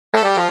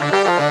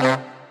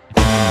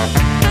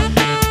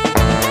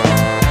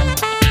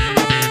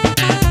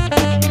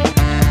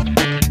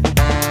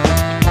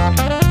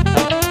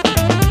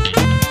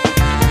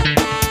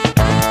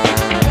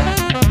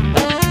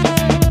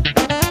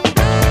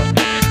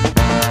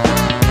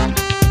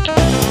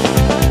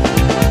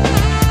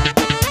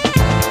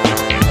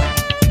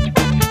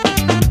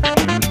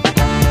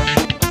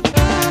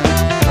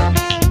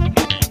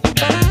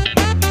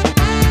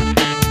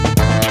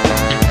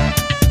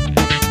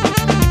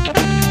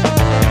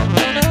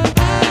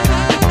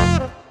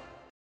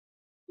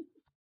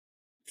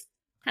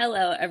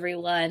Hello,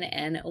 everyone,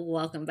 and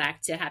welcome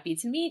back to Happy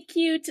to Meet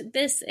Cute.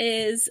 This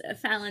is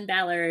Fallon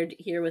Ballard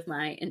here with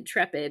my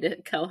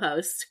intrepid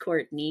co-host,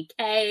 Courtney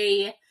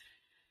K.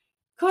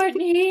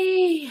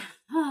 Courtney!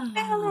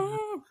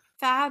 Fallon!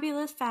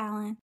 Fabulous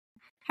Fallon.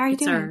 How are you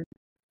doing?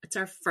 It's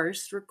our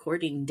first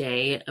recording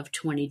day of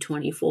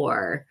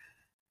 2024,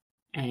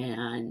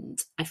 and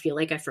I feel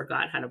like I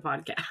forgot how to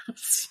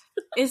podcast.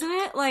 Isn't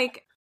it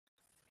like...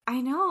 I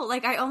know,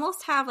 like I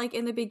almost have like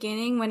in the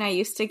beginning when I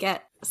used to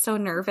get so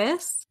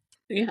nervous.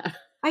 Yeah.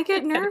 I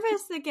get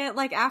nervous to get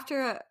like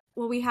after,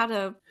 we had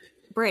a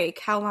break.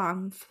 How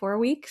long? 4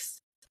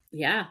 weeks?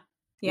 Yeah.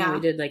 We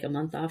did like a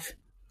month off,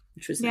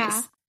 which was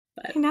nice.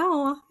 But I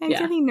know. I'm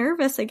getting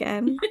nervous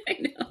again. I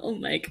know. I'm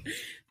like,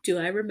 do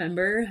I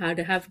remember how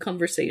to have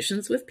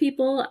conversations with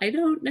people? I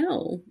don't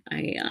know.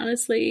 I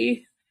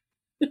honestly...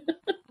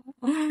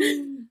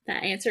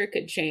 that answer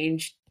could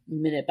change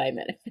minute by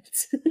minute.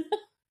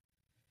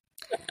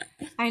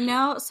 I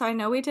know. So I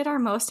know we did our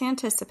most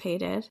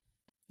anticipated.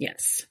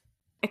 Yes.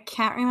 I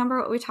can't remember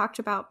what we talked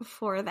about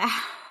before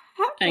that.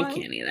 I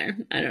can't either.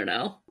 I don't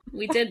know.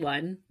 We did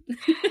one.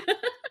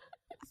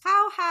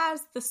 How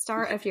has the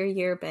start of your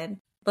year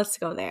been? Let's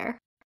go there.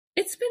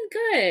 It's been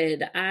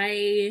good.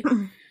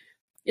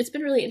 It's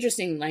been really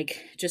interesting, like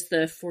just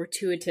the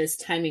fortuitous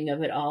timing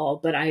of it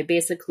all. But I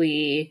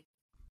basically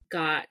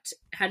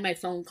had my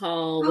phone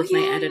call with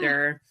my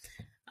editor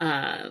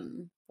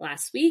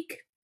last week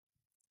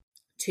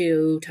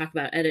to talk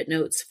about edit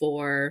notes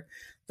for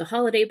the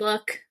holiday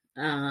book.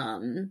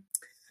 I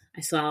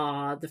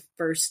saw the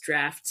first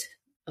draft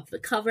of the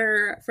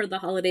cover for the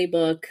holiday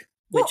book,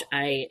 which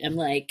I am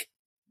like,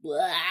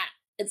 blah,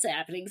 it's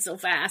happening so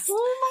fast.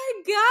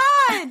 Oh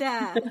my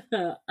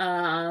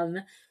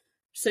God.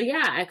 So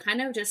yeah, I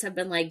kind of just have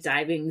been like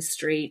diving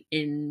straight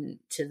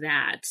into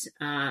that.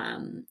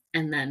 And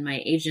then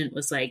my agent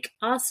was like,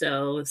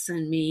 also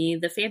send me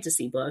the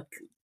fantasy book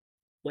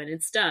when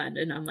it's done.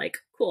 And I'm like,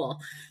 cool.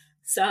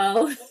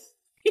 So,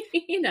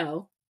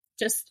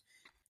 just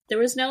there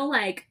was no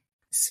like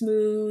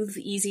smooth,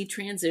 easy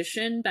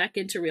transition back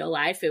into real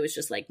life. It was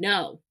just like,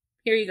 no,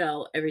 here you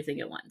go,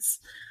 everything at once.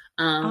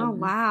 Oh,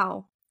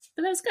 wow.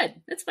 But that was good.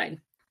 That's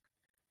fine.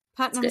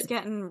 Putnam's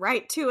getting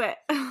right to it.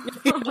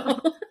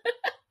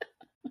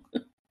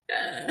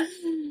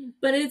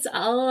 But it's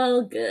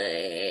all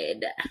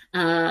good.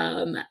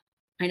 I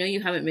know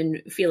you haven't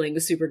been feeling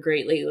super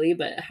great lately,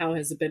 but how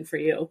has it been for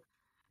you?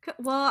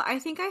 Well, I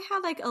think I had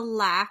like a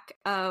lack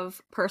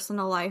of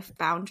personal life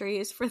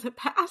boundaries for the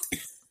past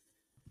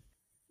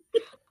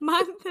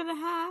month and a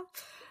half.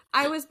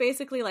 I was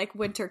basically like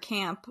winter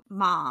camp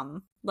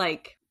mom,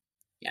 like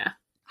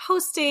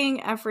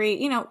hosting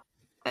every,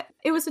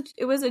 it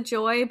was a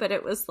joy, but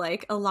it was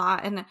like a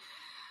lot. And,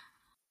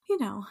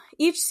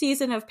 each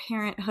season of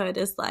parenthood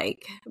is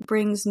like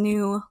brings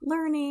new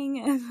learning.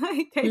 And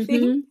like, I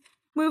think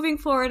moving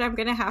forward, I'm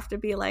going to have to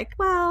be like,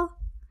 well,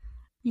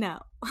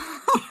 no.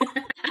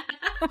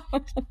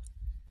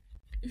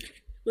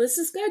 Well, this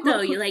is good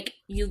though.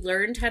 You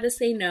learned how to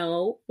say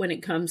no when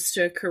it comes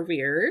to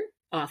career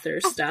author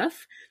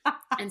stuff.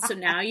 And so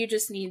now you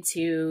just need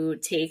to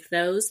take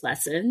those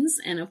lessons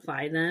and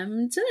apply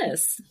them to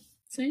this.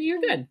 So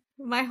you're good.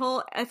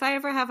 If I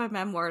ever have a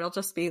memoir, it'll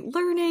just be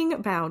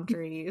learning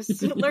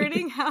boundaries,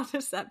 learning how to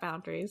set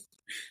boundaries.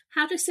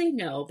 How to Say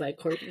No by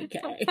Courtney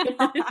K.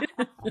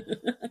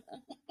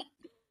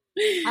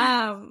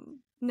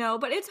 No,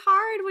 but it's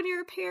hard when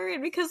you're a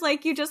parent because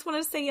like you just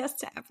want to say yes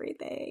to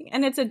everything.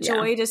 And it's a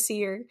joy to see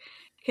your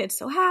kids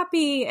so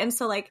happy. And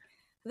so like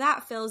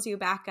that fills you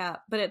back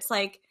up. But it's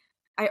like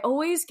I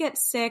always get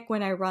sick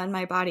when I run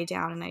my body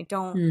down and I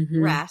don't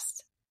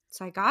rest.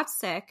 So I got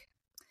sick.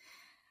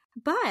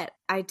 But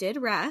I did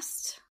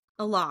rest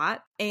a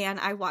lot and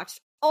I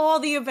watched all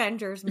the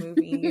Avengers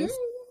movies.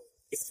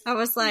 I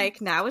was like,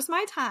 now is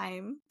my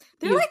time.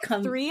 They're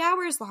 3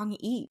 hours long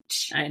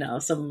each. I know,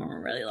 some of them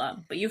are really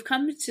long. But you've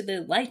come to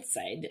the light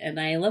side, and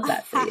I love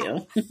that for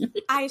you.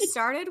 I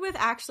started with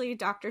actually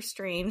Doctor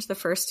Strange, the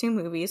first 2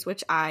 movies,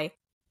 which I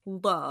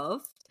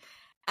loved.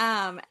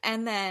 And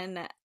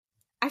then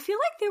I feel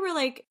like they were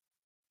like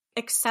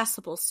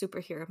accessible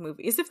superhero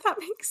movies, if that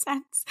makes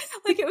sense.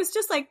 Like it was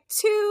just like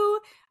 2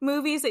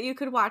 movies that you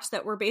could watch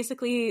that were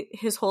basically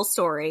his whole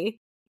story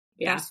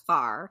thus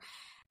far.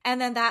 And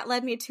then that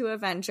led me to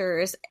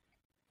Avengers.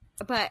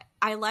 But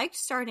I liked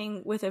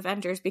starting with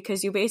Avengers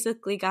because you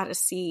basically got to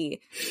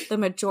see the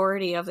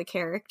majority of the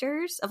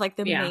characters of like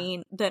the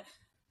main, the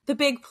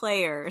big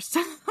players.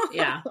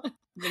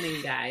 The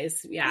main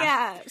guys.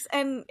 Yes.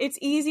 And it's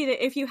easy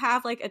to, if you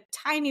have like a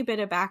tiny bit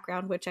of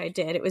background, which I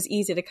did, it was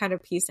easy to kind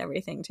of piece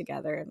everything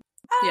together. And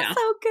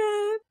so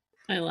good.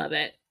 I love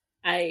it.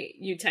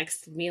 You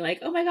texted me like,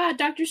 oh my God,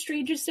 Doctor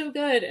Strange is so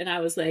good. And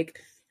I was like,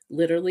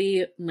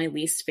 literally my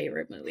least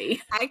favorite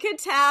movie. I could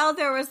tell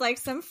there was like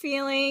some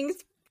feelings.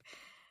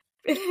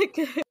 But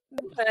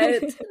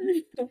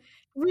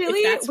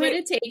really, if that's what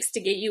it takes to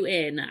get you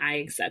in, I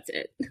accept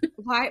it.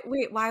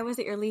 Why was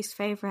it your least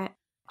favorite?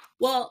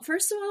 Well,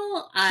 first of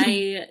all,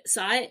 I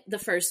saw it, the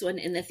first one,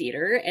 in the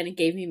theater, and it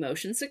gave me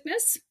motion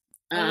sickness.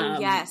 Oh,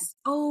 yes.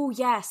 Oh,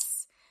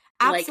 yes.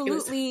 Like,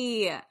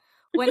 Absolutely.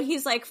 When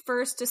he's like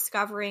first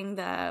discovering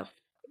the,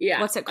 yeah,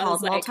 what's it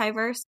called?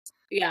 Multiverse?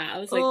 Yeah, I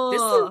was like,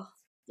 this is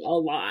Oh, a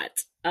lot.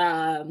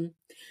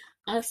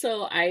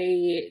 Also,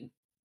 I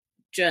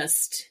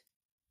just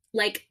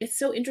like, it's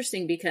so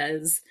interesting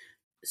because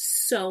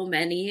so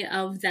many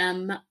of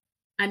them,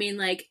 I mean,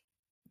 like,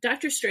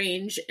 Doctor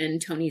Strange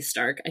and Tony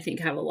Stark, I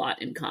think, have a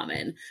lot in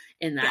common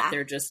in that yeah.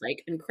 they're just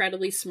like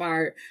incredibly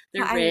smart,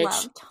 they're I rich,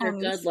 love they're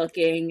Tony's. good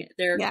looking,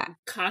 they're Yeah.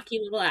 cocky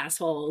little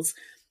assholes.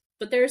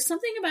 But there's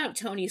something about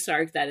Tony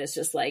Stark that is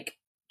just like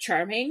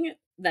charming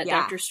that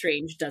Yeah. Doctor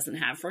Strange doesn't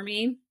have for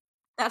me.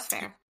 That's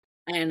fair.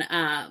 And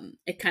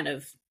it kind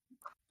of,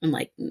 I'm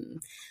like,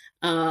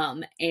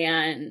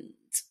 and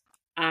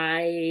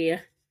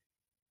I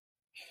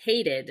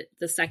hated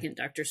the second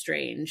Doctor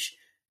Strange,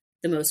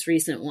 the most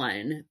recent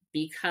one,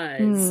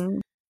 because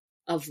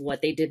of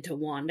what they did to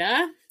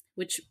Wanda,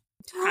 which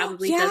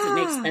probably doesn't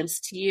make sense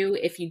to you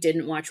if you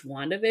didn't watch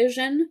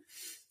WandaVision.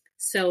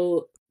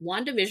 So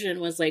WandaVision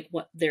was like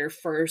what their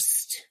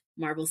first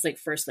Marvel's like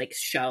first like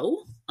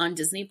show on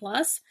Disney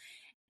Plus,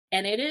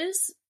 and it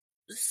is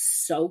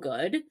so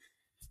good.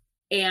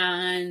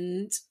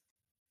 And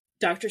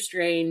Doctor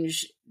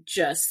Strange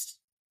just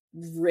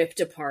ripped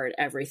apart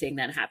everything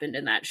that happened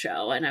in that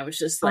show, and I was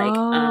just like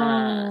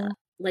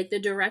the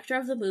director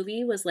of the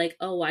movie was like,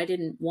 "Oh, I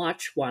didn't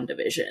watch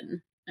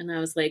WandaVision," and I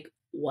was like,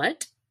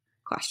 "What?"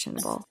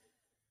 Questionable.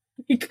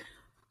 Like,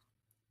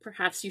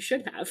 perhaps you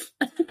should have.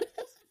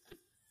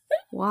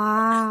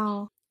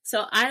 Wow.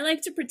 So I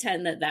like to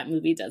pretend that that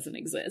movie doesn't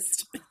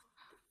exist.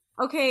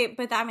 Okay,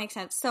 but that makes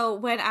sense. So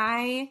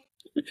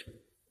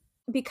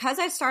because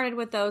I started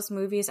with those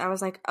movies, I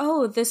was like,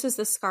 oh, this is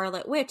the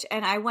Scarlet Witch.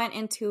 And I went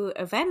into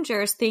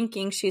Avengers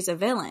thinking she's a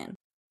villain.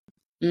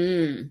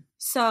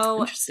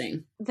 So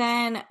interesting.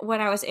 Then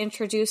when I was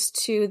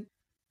introduced to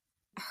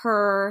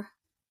her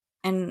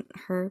and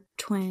her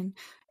twin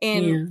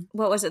in,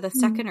 what was it, the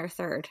second or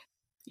third?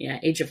 Yeah,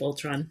 Age of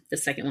Ultron, the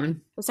second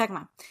one. The second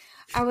one.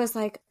 I was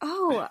like,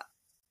 oh,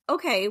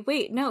 okay,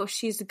 wait, no,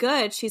 she's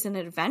good. She's an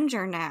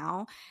Avenger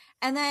now.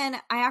 And then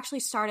I actually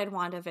started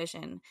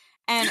WandaVision.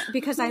 And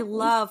because I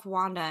love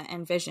Wanda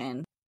and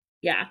Vision.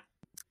 Yeah.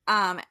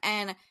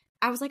 And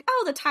I was like,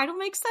 oh, the title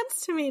makes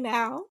sense to me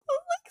now. I'm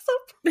like, so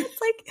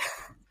it's like,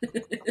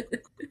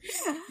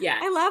 yeah,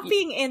 I love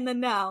being in the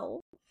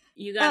know.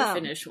 You gotta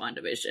finish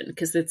WandaVision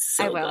because it's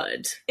so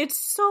good. It's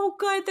so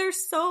good. They're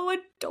so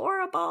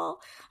adorable.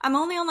 I'm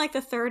only on like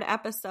the third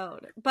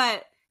episode,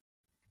 but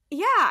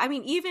yeah, I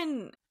mean,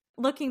 even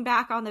looking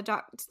back on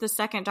the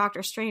second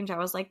Doctor Strange, I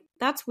was like,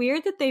 that's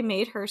weird that they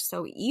made her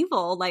so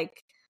evil.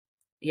 Like,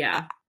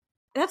 yeah,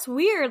 that's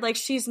weird. Like,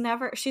 she's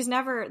never,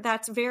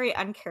 that's very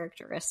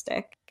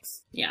uncharacteristic.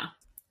 Yeah.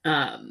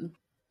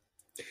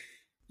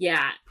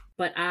 Yeah,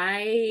 but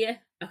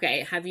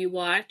have you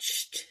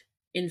watched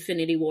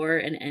Infinity War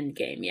and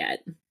Endgame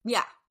yet?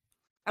 Yeah.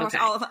 I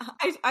watched all of them.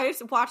 I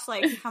just watched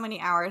like how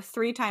many hours?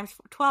 3 times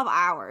 12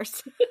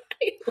 hours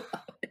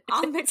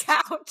on the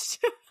couch.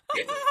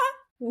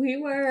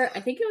 I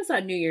think it was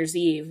on New Year's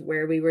Eve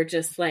where we were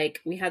just like,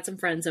 we had some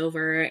friends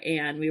over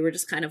and we were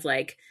just kind of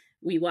like,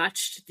 we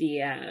watched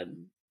the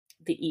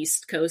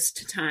East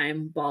Coast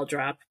time ball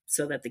drop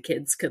so that the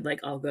kids could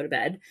like all go to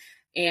bed.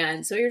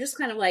 And so you're just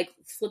kind of like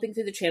flipping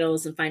through the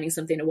channels and finding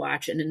something to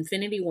watch. And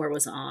Infinity War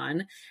was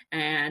on.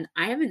 And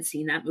I haven't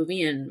seen that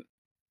movie in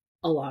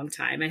a long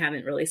time. I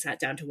haven't really sat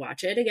down to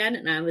watch it again.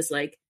 And I was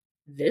like,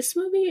 this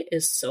movie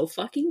is so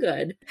fucking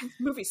good. This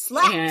movie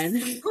slaps.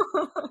 And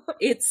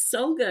it's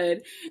so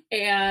good.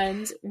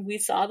 And we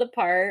saw the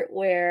part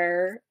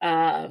where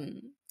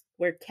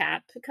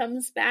Cap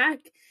comes back.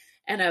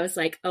 And I was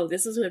like, oh,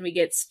 this is when we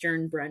get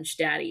Stern Brunch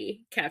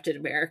Daddy, Captain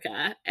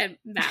America. And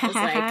Matt was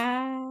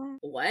like,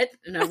 what?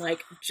 And I'm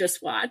like,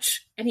 just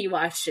watch. And he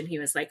watched and he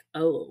was like,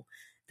 oh,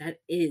 that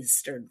is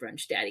Stern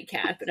Brunch Daddy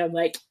Cap. And I'm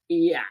like,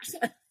 yeah.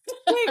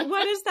 Wait,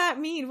 what does that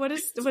mean? What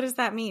does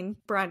that mean?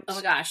 Brunch. Oh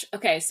my gosh.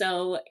 Okay,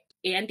 so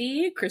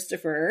Andy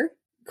Christopher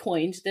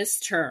coined this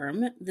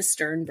term, the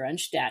Stern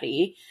Brunch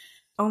Daddy.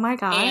 Oh my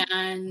god.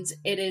 And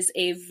it is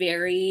a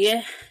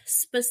very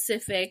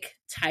specific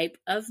type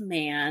of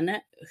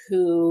man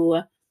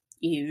who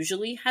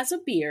usually has a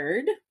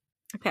beard.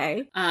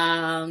 Okay.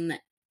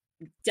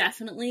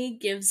 Definitely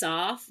gives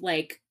off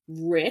like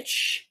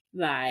rich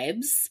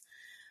vibes.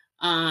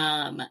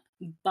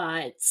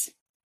 But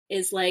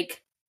is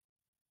like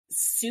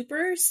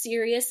super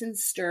serious and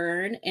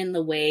stern in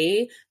the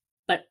way,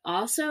 but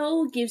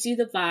also gives you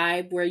the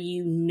vibe where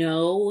you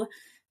know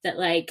that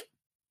like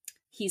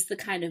he's the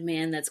kind of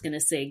man that's going to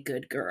say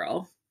good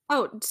girl.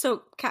 Oh,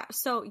 so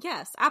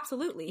yes,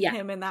 absolutely. Yeah.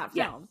 Him in that film.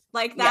 Yeah.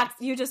 Like that's,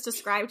 you just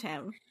described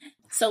him.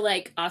 So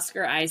like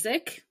Oscar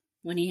Isaac,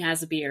 when he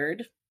has a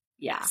beard.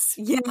 Yes.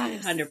 Yes.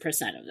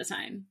 100% of the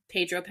time.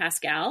 Pedro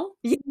Pascal.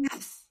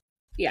 Yes.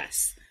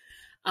 Yes.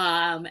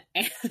 And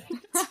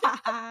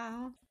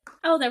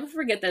I'll never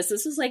forget this.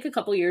 This was like a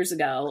couple years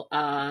ago.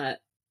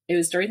 It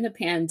was during the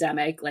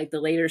pandemic, like the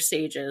later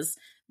stages.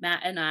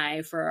 Matt and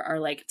I, for our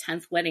like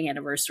 10th wedding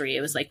anniversary,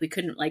 it was like we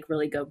couldn't like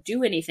really go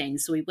do anything.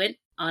 So we went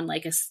on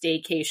like a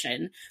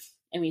staycation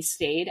and we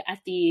stayed at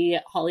the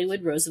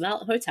Hollywood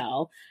Roosevelt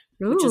Hotel,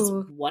 which is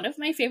one of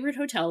my favorite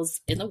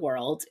hotels in the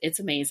world. It's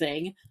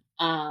amazing.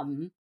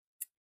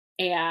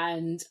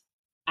 And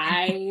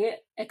I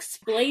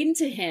explained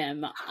to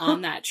him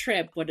on that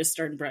trip what a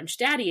Stern Brunch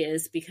Daddy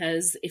is,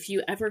 because if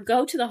you ever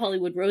go to the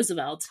Hollywood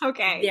Roosevelt,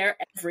 they're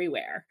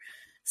everywhere.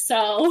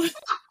 So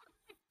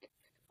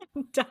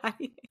I'm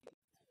dying.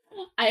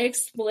 I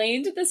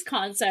explained this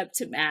concept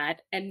to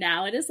Matt, and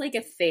now it is like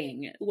a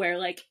thing where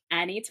like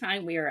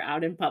anytime we are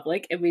out in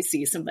public and we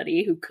see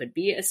somebody who could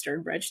be a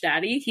Stern Brunch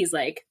Daddy, he's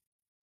like,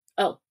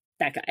 oh,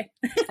 that guy.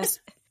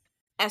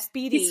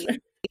 SBD.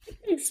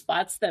 He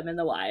spots them in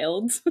the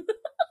wild.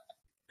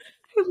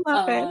 I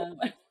love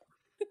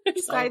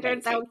it.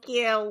 Spider's so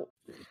cute.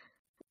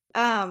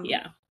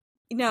 Yeah.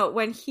 You know,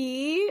 when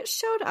he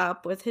showed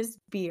up with his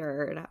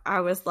beard,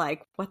 I was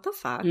like, what the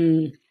fuck?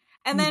 And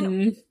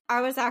then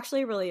I was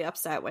actually really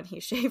upset when he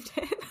shaved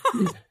it.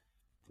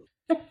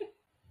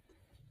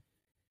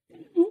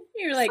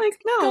 You're like,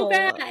 no, go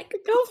back.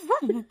 Go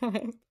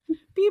back.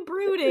 Be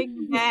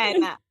brooding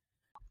then.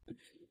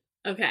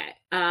 Okay.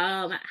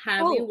 Have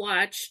you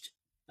watched...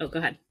 Oh, go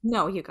ahead.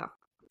 No, you go.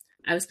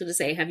 I was going to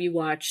say, have you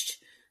watched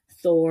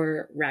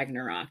Thor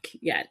Ragnarok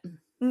yet?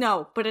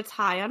 No, but it's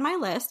high on my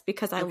list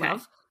because I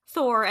love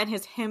Thor and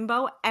his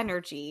himbo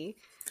energy.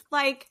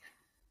 Like,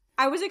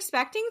 I was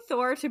expecting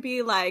Thor to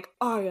be like,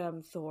 I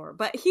am Thor.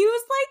 But he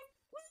was like,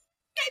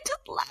 I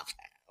just love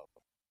him.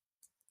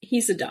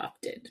 He's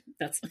adopted.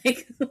 That's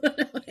like one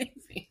of my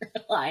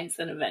favorite lines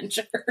in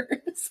Avengers.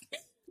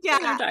 Yeah.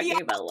 We're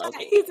talking about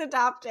Loki. He's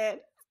adopted.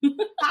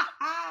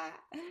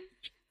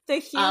 The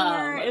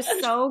humor is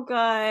so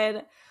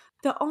good.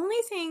 The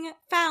only thing,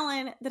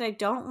 Fallon, that I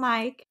don't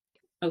like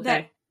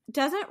that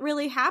doesn't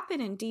really happen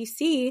in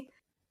DC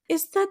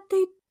is that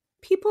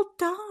people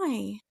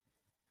die.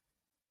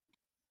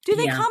 Do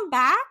they come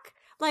back?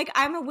 Like,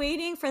 I'm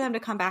waiting for them to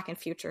come back in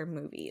future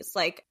movies.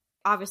 Like,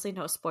 obviously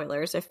no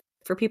spoilers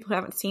for people who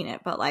haven't seen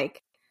it, but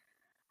like,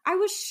 I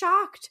was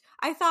shocked.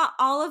 I thought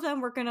all of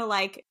them were gonna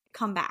like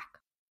come back.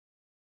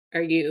 Who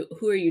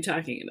are you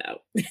talking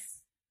about?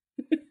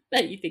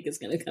 That you think is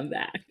going to come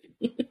back?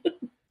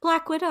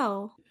 Black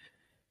Widow.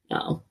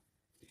 Oh.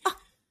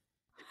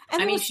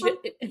 I mean,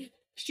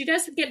 she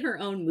does get her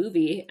own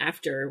movie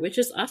after, which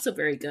is also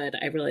very good.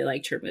 I really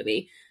liked her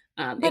movie.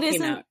 It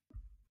came out,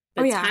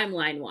 but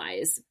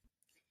timeline-wise.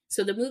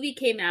 So the movie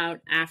came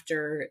out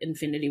after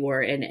Infinity War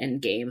and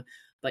Endgame,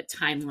 but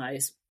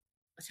timeline-wise,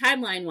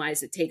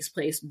 it takes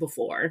place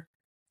before.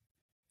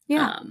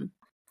 Yeah.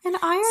 And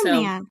Iron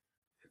Man.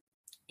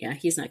 Yeah,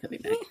 he's not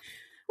coming back.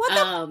 What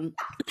the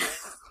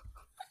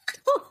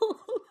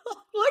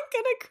I'm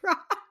gonna cry.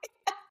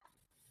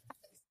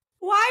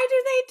 Why do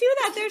they do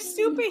that? They're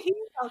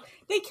superheroes.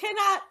 They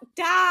cannot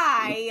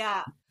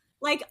die.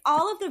 Like,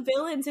 all of the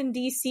villains in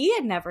DC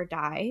had never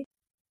died.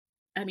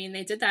 I mean,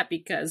 they did that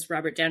because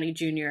Robert Downey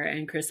Jr.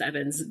 and Chris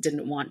Evans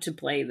didn't want to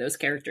play those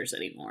characters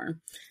anymore.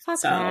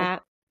 Fuck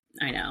that.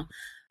 I know.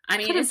 I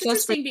mean, it's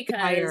interesting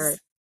because,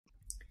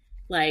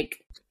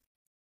 like,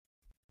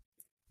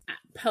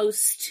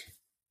 post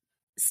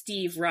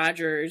Steve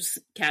Rogers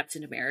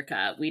Captain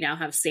America, we now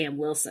have Sam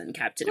Wilson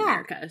Captain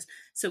America.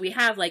 So we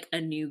have like a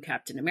new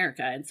Captain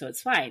America, and so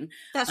it's fine.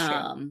 That's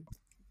true.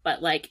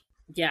 But like,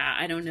 yeah,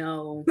 I don't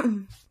know.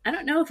 I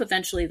don't know if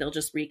eventually they'll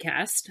just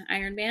recast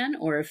Iron Man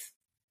or if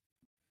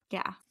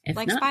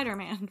like not.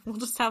 Spider-Man. We'll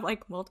just have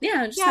like multiple.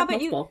 Yeah, just have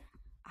multiple.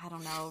 I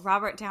don't know.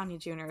 Robert Downey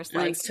Jr. is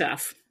like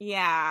tough.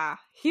 Yeah,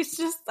 he's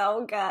just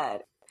so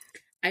good.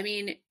 I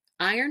mean,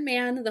 Iron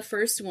Man, the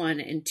first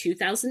one in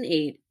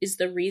 2008, is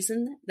the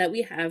reason that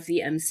we have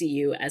the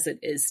MCU as it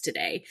is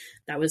today.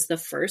 That was the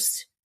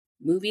first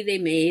movie they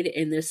made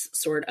in this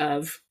sort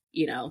of,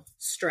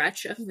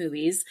 stretch of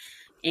movies.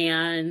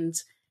 And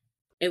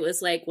it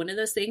was like one of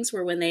those things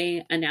where when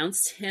they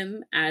announced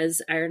him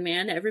as Iron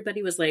Man,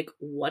 everybody was like,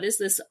 what is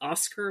this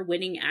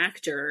Oscar-winning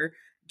actor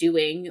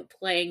doing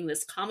playing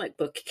this comic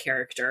book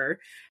character?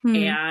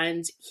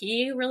 And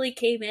he really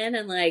came in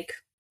and like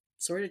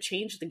sort of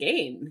changed the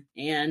game,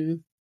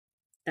 and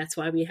that's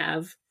why we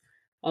have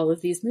all of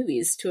these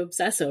movies to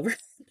obsess over.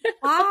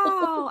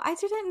 Wow, I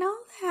didn't know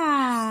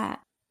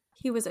that.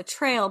 He was a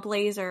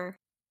trailblazer.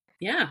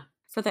 Yeah.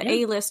 For the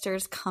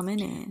A-listers coming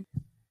in.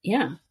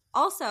 Yeah.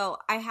 Also,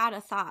 I had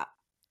a thought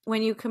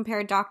when you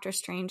compare Doctor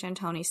Strange and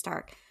Tony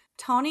Stark.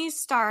 Tony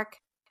Stark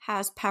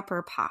has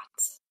Pepper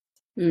Potts.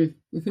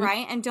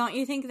 Right? And don't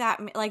you think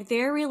that like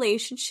their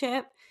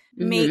relationship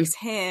makes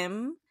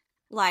him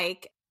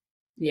like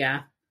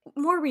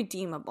more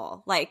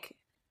redeemable, like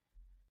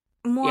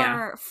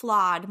more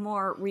flawed,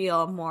 more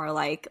real, more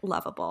like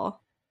lovable.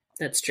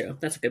 That's true.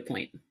 That's a good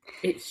point.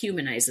 It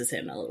humanizes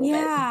him a little bit.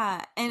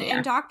 Yeah.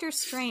 And Doctor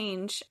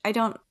Strange, I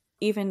don't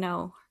even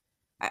know.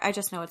 I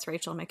just know it's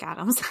Rachel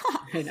McAdams.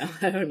 I know.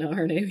 I don't know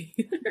her name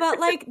either. But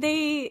like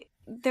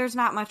there's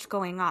not much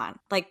going on.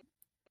 Like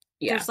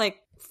there's like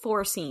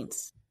 4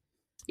 scenes.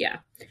 Yeah.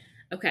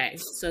 Okay,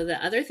 so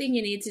the other thing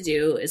you need to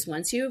do is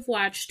once you have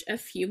watched a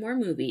few more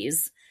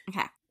movies,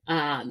 Okay.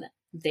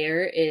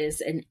 there is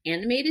an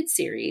animated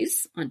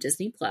series on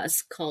Disney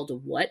Plus called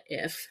What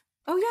If?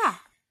 Oh, yeah.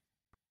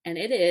 And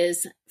it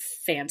is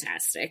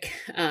fantastic.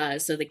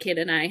 So the kid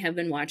and I have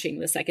been watching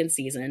the second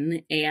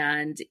season,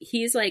 and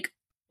he's like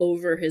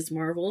over his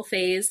Marvel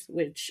phase,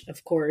 which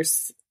of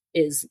course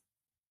is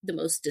the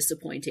most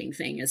disappointing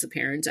thing as a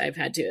parent I've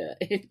had to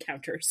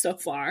encounter so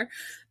far.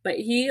 But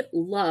he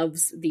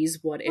loves these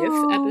What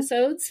If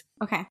episodes.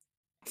 Okay.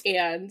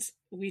 And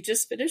we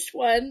just finished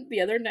one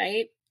the other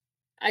night.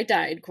 I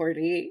died,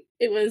 Courtney.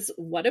 It was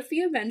What If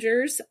the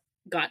Avengers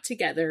got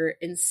together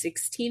in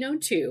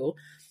 1602.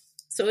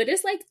 So it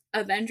is like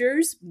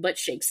Avengers, but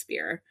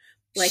Shakespeare.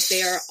 Like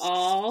they are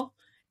all.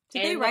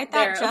 Did they write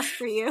that just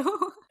for you?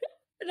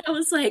 And I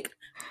was like,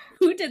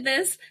 who did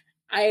this?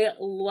 I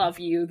love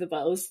you the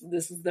most.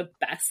 This is the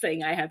best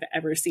thing I have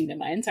ever seen in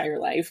my entire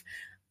life.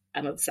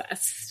 I'm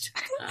obsessed.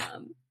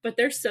 But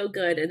they're so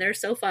good and they're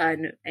so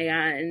fun.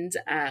 And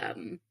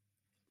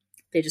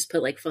they just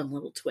put like fun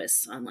little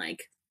twists on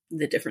like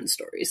the different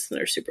stories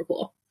that are super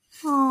cool.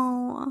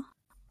 Oh,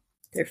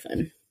 they're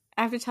fun.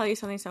 I have to tell you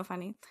something so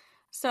funny.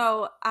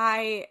 So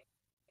I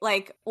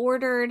like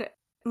ordered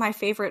my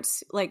favorite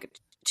like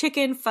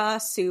chicken pho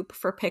soup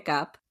for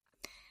pickup,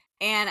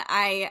 and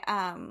I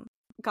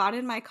got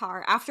in my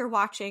car after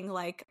watching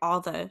like all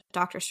the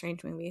Doctor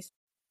Strange movies,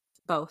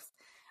 both.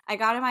 I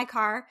got in my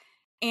car,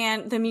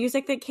 and the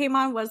music that came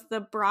on was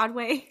the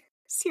Broadway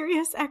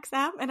Sirius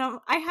XM, and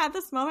I had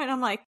this moment. I'm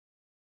like,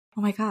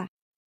 oh my god,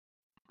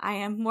 I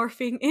am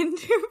morphing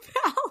into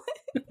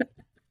ballad,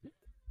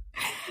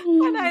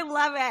 and I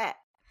love it.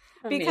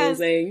 Because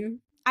amazing.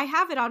 I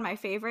have it on my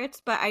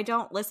favorites, but I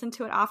don't listen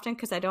to it often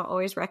because I don't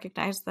always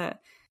recognize the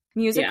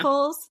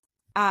musicals.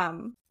 Yeah.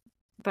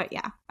 But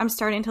yeah, I'm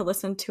starting to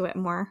listen to it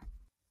more.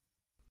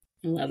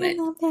 I love it.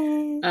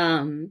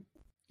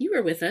 You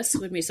were with us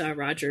when we saw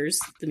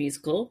Rogers the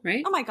musical,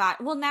 right? Oh my god!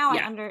 Well, now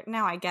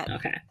I get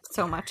okay.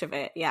 so much of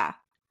it. Yeah.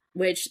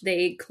 Which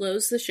they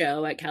closed the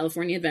show at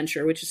California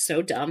Adventure, which is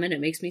so dumb and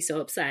it makes me so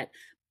upset.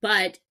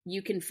 But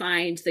you can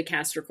find the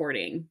cast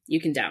recording.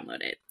 You can download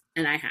it.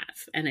 And I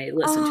have, and I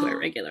listen to it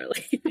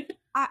regularly.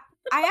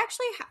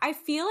 I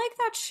feel like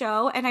that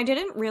show, and I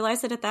didn't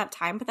realize it at that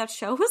time, but that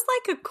show was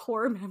like a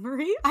core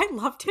memory. I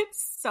loved it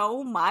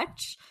so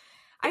much.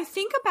 I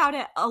think about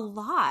it a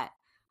lot.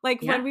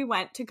 Like when we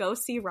went to go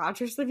see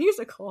Rogers the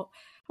musical.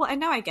 Well, and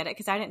now I get it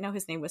because I didn't know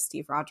his name was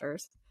Steve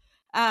Rogers.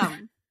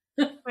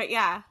 But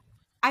yeah,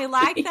 I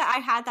like that I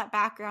had that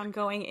background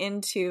going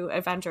into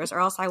Avengers, or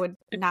else I would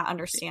not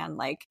understand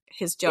like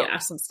his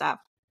jokes and stuff.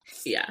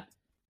 Yeah,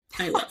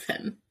 I love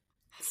him.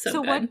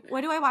 So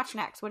what do I watch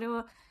next? What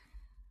do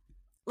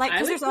like?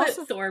 I would there's put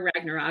also Thor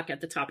Ragnarok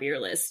at the top of your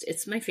list.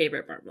 It's my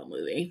favorite Marvel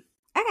movie.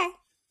 Okay,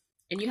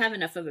 and you have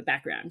enough of a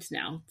background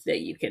now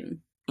that you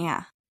can.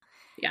 Yeah.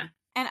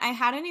 And I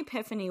had an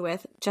epiphany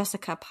with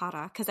Jessica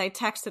Parra because I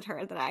texted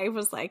her that I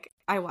was like,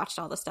 I watched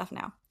all the stuff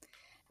now,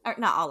 or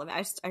not all of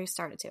it. I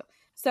started to.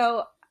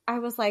 So I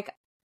was like,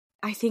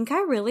 I think I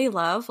really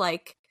love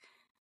like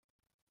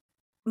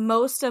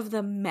most of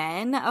the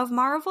men of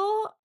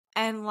Marvel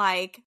and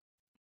like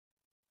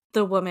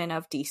the women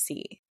of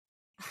DC.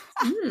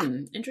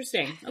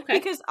 Interesting. Okay.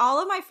 Because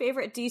all of my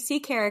favorite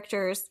DC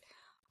characters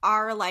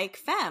are like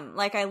femme.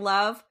 Like I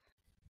love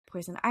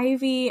Poison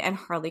Ivy and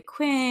Harley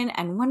Quinn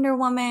and Wonder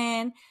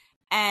Woman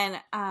and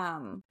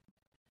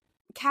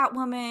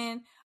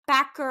Catwoman,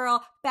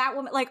 Batgirl,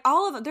 Batwoman, like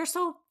all of them. They're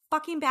so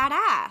fucking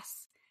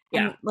badass.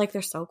 And like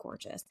they're so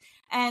gorgeous.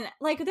 And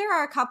like there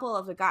are a couple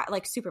of the guys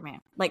like Superman,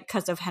 like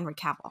because of Henry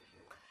Cavill.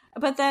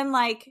 But then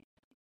like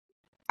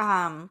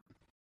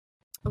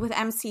with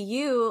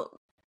MCU,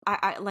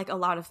 I like a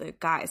lot of the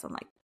guys. I'm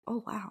like,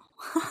 oh wow.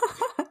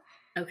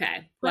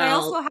 Okay. But I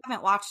also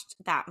haven't watched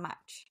that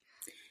much.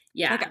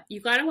 Yeah, like,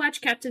 you got to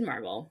watch Captain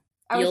Marvel.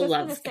 You'll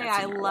love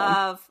Captain Marvel. I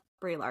love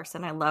Brie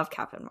Larson. I love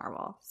Captain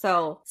Marvel.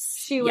 So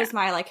she was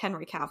my like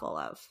Henry Cavill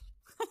of.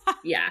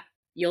 Yeah,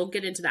 you'll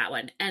get into that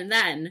one. And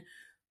then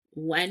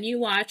when you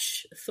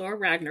watch Thor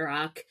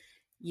Ragnarok,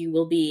 you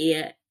will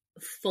be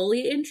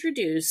fully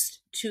introduced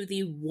to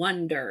the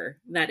wonder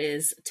that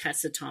is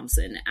Tessa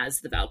Thompson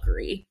as the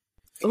Valkyrie.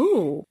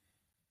 Ooh.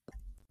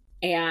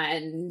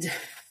 And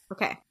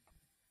okay,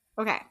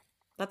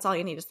 that's all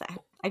you need to say.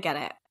 I get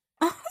it.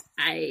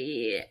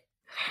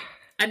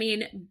 I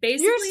mean,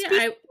 basically,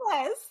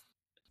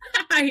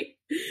 I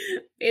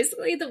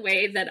basically the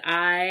way that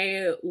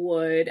I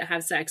would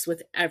have sex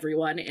with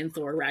everyone in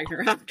Thor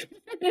Ragnarok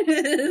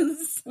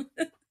is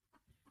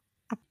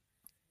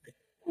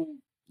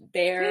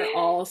they're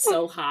all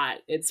so hot.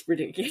 It's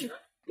ridiculous.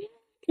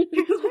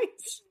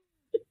 It's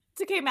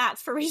okay, Matt,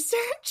 for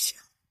research.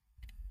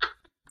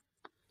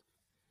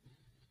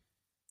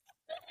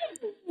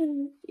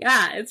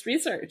 Yeah, it's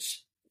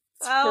research.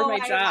 It's for my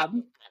job.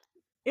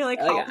 You're like,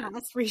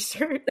 that's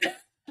research.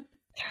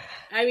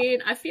 I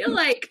mean, I feel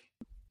like,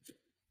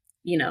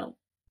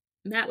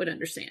 Matt would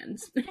understand.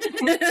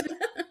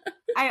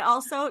 I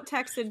also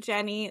texted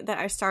Jenny that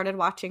I started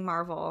watching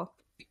Marvel.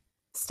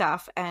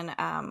 stuff, and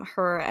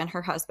her and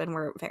her husband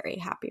were very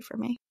happy for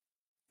me.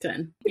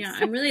 Good. Yeah,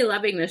 I'm really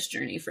loving this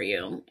journey for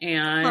you,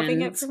 and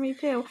Loving it for me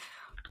too.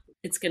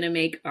 It's going to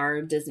make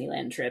our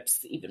Disneyland trips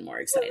even more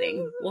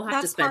exciting. We'll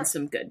have to spend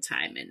some good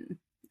time in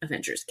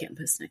Avengers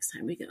Campus next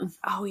time we go.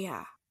 Oh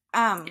yeah.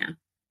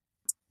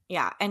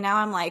 Yeah, and now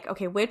I'm like,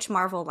 okay, which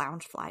Marvel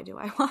Loungefly do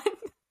I want?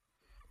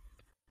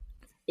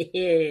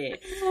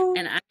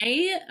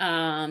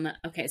 And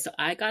okay, so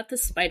I got the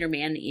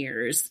Spider-Man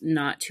ears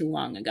not too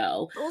long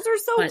ago. Those are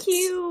so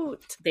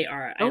cute. They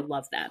are. I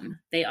love them.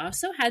 They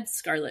also had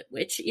Scarlet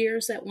Witch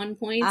ears at one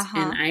point,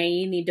 and I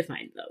need to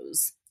find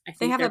those. I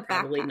think they're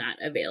probably not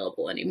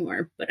available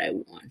anymore, but I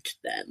want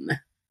them.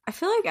 I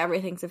feel like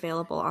everything's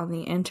available on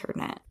the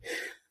internet.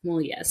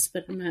 Well, yes,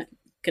 but I'm not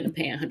going to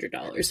pay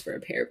 $100 for a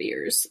pair of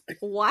ears.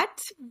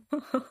 What? I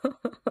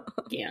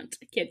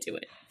can't do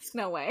it.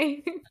 No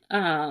way.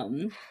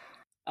 All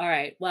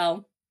right.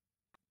 Well,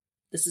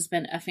 this has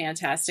been a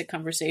fantastic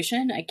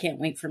conversation. I can't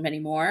wait for many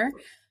more.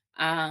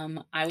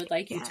 I would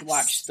like you to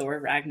watch Thor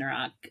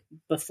Ragnarok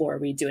before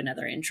we do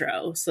another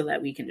intro so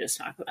that we can just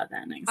talk about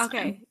that next time.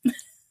 Okay.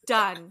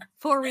 Done.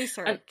 For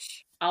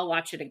research. I'll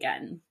watch it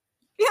again.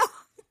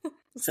 Yeah.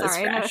 So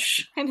sorry.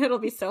 I know it'll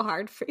be so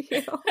hard for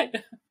you.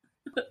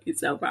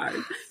 It's so hard.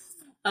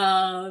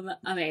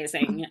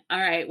 Amazing. All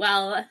right.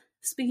 Well,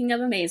 speaking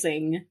of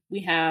amazing,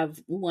 we have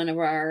one of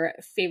our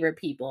favorite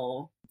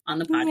people on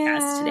the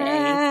podcast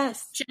today,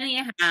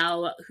 Jenny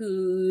Howe,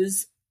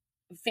 whose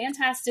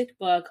fantastic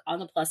book On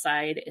the Plus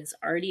Side is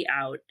already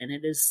out, and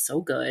it is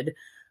so good.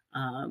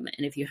 And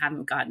if you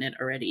haven't gotten it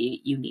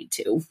already, you need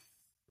to.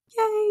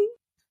 Yay!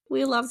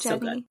 We love Jenny. So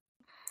good.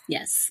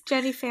 Yes.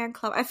 Jenny fan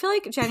club. I feel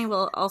like Jenny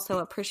will also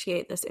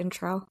appreciate this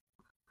intro.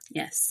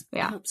 Yes.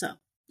 Yeah. I hope so.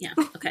 Yeah.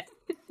 Okay.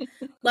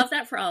 Love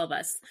that for all of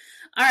us.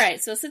 All right.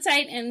 So sit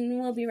tight and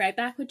we'll be right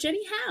back with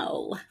Jenny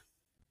Howe.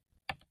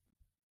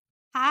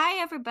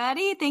 Hi,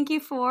 everybody. Thank you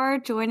for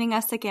joining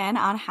us again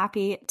on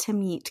Happy to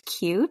Meet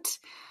Cute.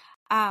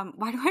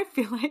 Why do I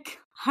feel like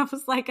I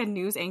was like a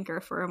news anchor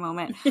for a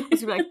moment? I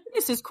was like,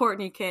 this is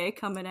Courtney K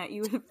coming at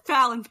you with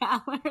Fallon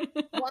Ballard.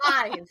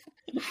 Live.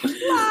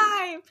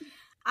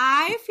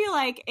 I feel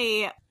like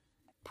a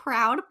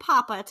proud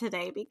papa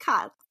today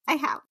because I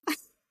have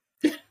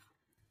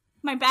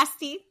my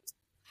bestie,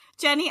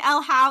 Jenny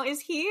L. Howe, is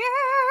here.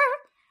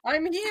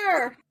 I'm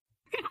here.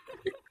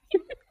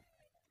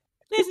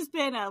 This has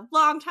been a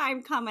long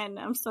time coming.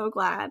 I'm so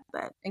glad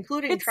that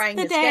including trying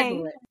to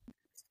schedule it.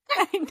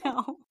 I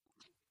know.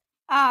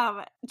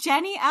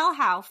 Jenny L.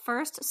 Howe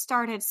first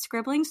started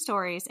scribbling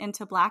stories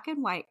into black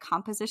and white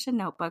composition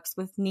notebooks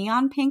with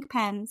neon pink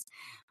pens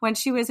when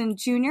she was in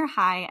junior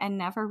high and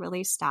never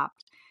really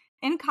stopped.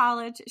 In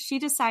college, she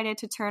decided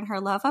to turn her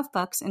love of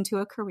books into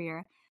a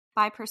career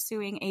by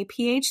pursuing a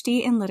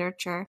PhD in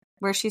literature,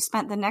 where she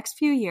spent the next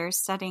few years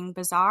studying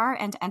bizarre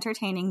and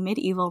entertaining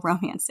medieval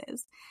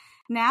romances.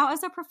 Now,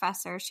 as a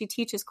professor, she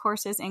teaches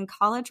courses in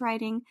college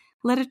writing,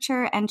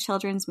 literature, and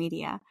children's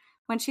media.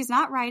 When she's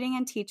not writing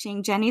and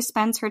teaching, Jenny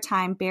spends her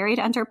time buried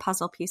under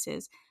puzzle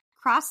pieces,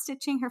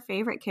 cross-stitching her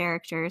favorite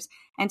characters,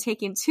 and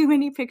taking too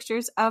many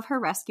pictures of her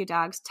rescue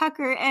dogs,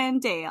 Tucker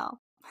and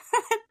Dale.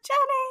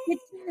 Jenny!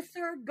 It's your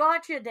third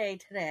gotcha day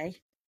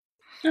today.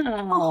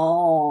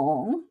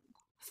 Oh,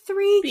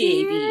 3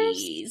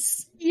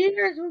 babies.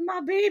 Years with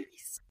my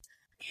babies.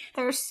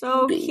 They're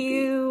so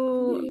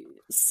cute.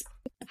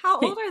 How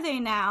old are they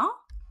now?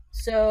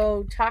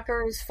 So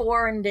Tucker is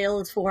 4 and Dale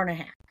is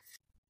 4.5.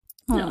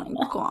 Oh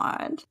my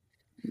god.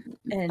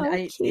 And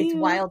it's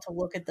wild to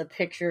look at the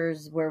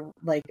pictures where,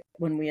 like,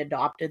 when we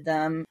adopted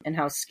them and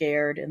how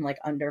scared and, like,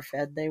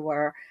 underfed they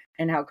were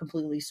and how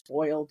completely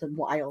spoiled and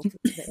wild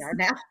they are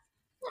now.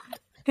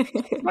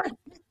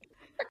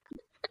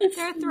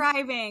 They're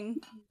thriving.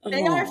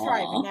 They are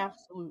thriving,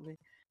 absolutely.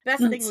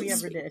 Best thing we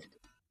ever did.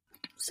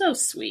 So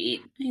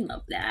sweet. I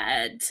love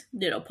that.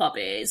 Little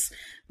puppies.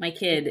 My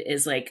kid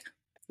is, like,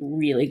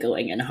 really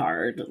going in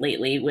hard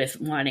lately with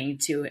wanting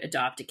to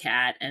adopt a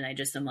cat, and I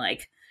just am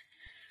like,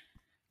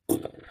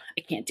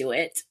 I can't do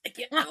it. I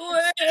can't do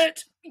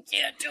it. I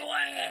can't do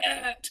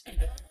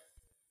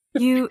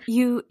it.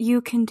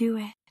 You can do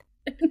it.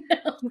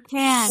 No. You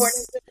can.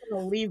 Courtney's just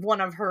gonna leave one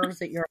of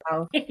hers at your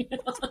house.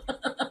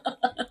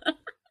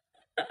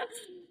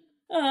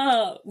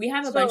 We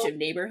have a bunch of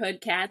neighborhood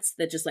cats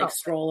that just like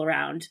stroll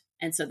around,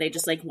 and so they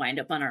just like wind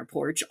up on our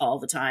porch all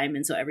the time,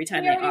 and so every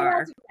time they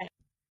are,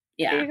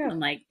 I'm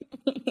like,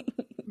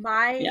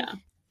 my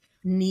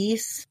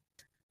niece,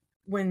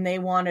 when they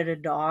wanted a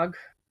dog,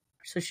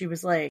 so she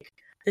was like,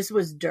 this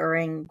was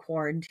during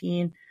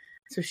quarantine,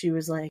 so she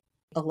was like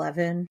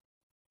 11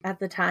 at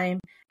the time.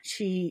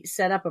 She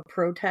set up a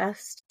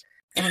protest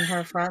on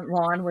her front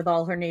lawn with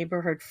all her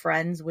neighborhood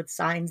friends with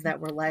signs that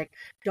were like,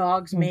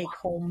 dogs make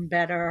home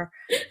better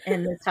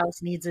and this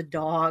house needs a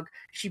dog.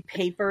 She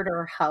papered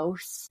her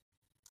house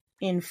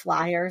in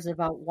flyers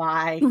about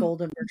why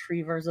golden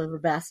retrievers are the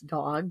best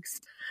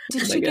dogs.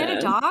 Did she get a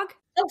dog?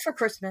 Oh, for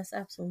Christmas,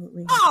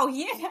 absolutely. Oh,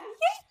 yeah.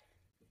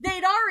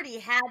 They'd already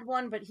had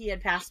one, but he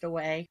had passed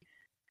away.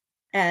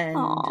 And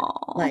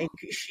Aww. like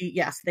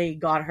they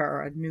got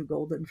her a new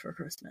Golden for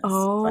Christmas.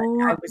 Oh, but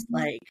I was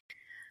like,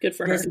 good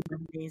for her. This is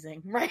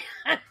amazing, right?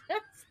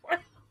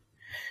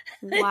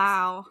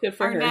 Wow. Good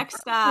for our her.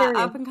 next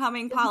up and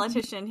coming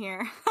politician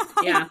here.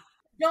 Yeah.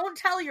 Don't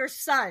tell your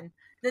son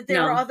that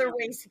there are other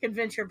ways to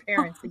convince your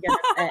parents to get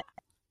upset.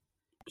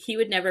 He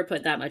would never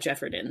put that much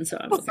effort in, so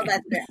I'm okay.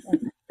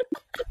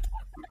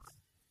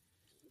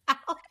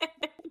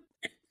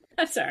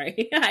 That's I'm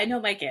sorry. I know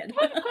my kid.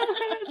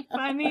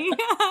 Funny.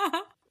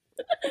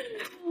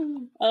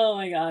 Oh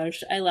my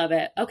gosh. I love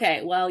it.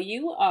 Okay. Well,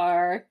 you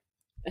are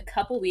a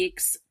couple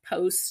weeks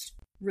post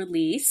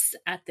release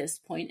at this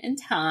point in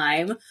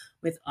time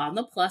with On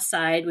the Plus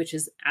Side, which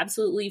is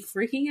absolutely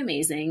freaking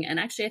amazing. And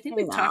actually, I think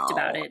we've talked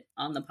about it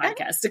on the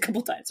podcast a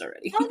couple times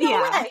already. Oh,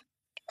 no way.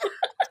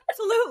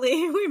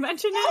 Absolutely. We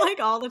mention it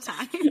like all the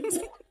time. I didn't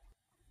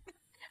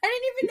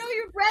even know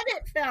you read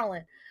it,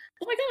 Fallon.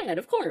 Oh my God,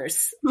 of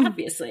course.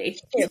 Obviously.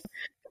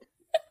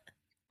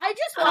 I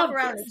just walk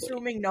around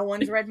assuming no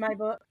one's read my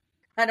book.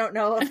 I don't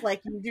know if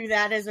like you do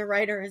that as a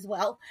writer as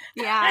well.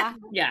 Yeah.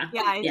 Yeah.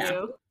 Yeah, I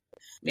do.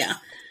 Yeah.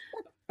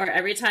 Or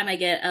every time I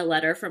get a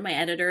letter from my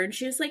editor and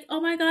she's like,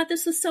 oh my God,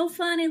 this was so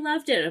fun. I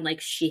loved it. I'm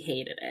like, she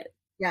hated it.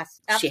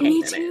 Yes,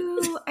 absolutely. Me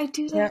too. I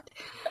do that.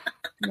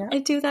 Yeah. I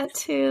do that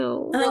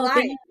too. Oh,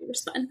 it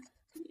was fun.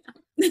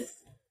 Yeah.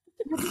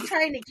 I'm just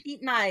trying to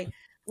keep my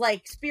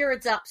like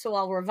spirits up so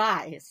I'll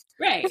revise.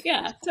 Right.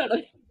 Yeah,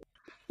 totally.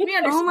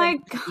 Oh my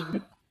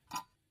God.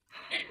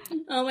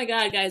 Oh my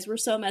God, guys, we're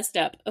so messed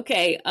up.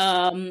 Okay.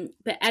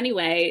 But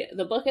anyway,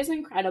 the book is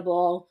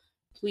incredible.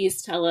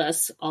 Please tell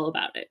us all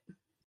about it.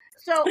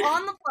 So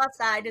On the Plus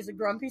Side is a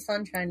grumpy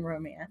sunshine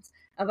romance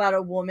about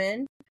a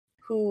woman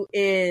who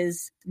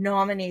is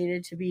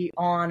nominated to be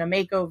on a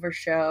makeover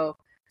show.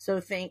 So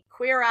think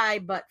Queer Eye,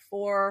 but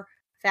for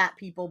fat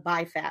people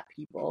by fat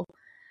people.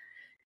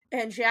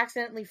 And she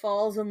accidentally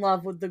falls in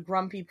love with the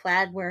grumpy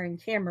plaid-wearing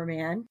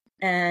cameraman.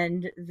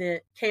 And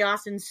the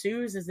chaos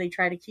ensues as they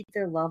try to keep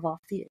their love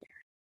off the air.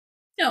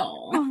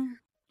 Oh,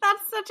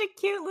 that's such a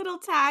cute little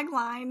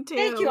tagline, too.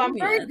 Thank you. I'm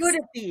very good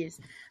at these.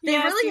 They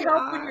really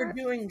help when you're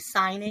doing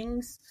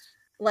signings,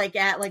 like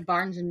at like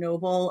Barnes and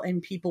Noble,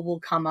 and people will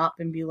come up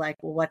and be like,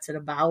 well, what's it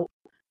about?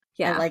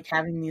 Yeah. And, like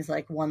having these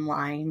like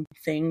one-line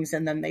things,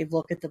 and then they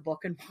look at the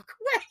book and walk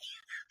away.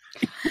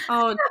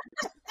 Oh,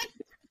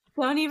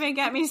 don't even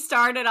get me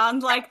started on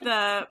like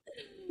the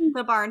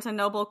Barnes and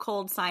Noble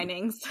cold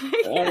signings.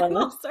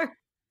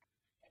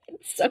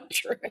 It's so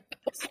true.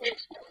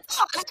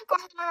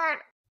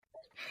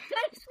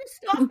 Thanks for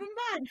stopping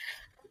by.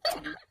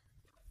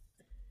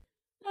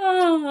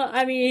 Oh,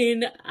 I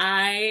mean,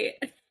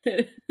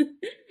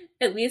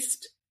 at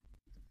least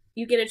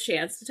you get a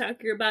chance to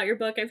talk about your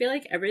book. I feel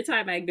like every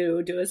time I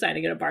go do a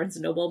signing at a Barnes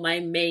 & Noble, my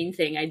main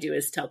thing I do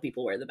is tell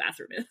people where the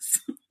bathroom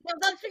is. Well,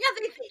 don't forget,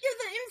 they think you're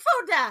the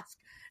info desk.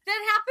 That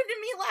happened to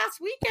me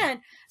last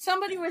weekend.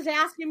 Somebody was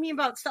asking me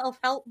about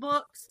self-help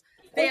books.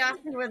 They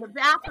asked me where the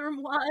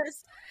bathroom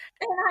was.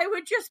 And I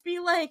would just be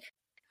like,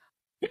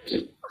 hi,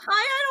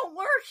 I don't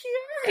work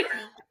here.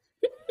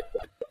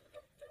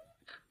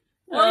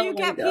 Well, you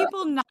get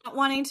people not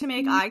wanting to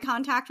make eye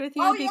contact with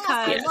you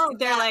because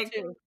they're like,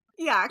 too.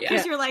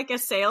 Because you're like a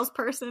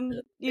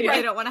salesperson. You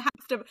don't want to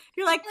have to.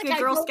 You're like the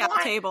Girl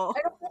Scout table.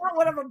 I don't want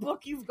whatever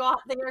book you've got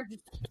there.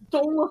 Just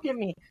don't look at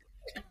me.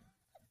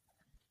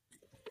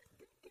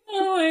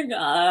 Oh my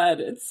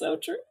God, it's so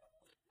true.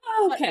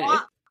 Okay.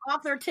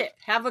 Author tip: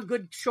 have a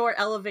good short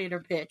elevator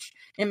pitch.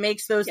 It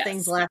makes those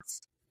things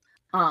less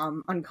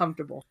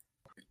uncomfortable.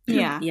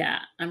 Yeah,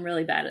 I'm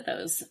really bad at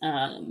those.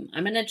 I'm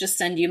gonna just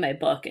send you my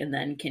book, and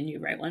then can you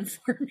write one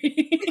for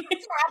me?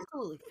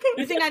 Absolutely.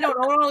 You think I don't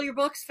own all your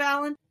books,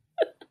 Fallon?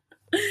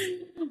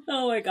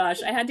 Oh my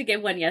gosh, I had to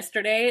give one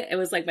yesterday. It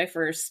was like my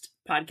first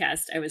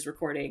podcast I was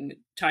recording,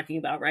 talking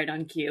about Right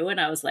on Cue, and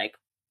I was like,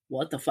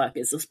 what the fuck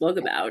is this book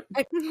about?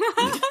 I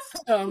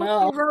don't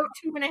know. You wrote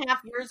 2.5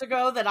 years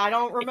ago that I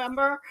don't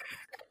remember.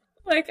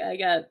 Like, I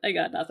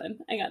got nothing.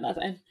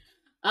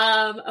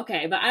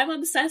 Okay, but I'm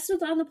obsessed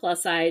with On the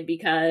Plus Side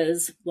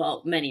because,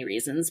 well, many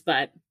reasons,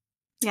 but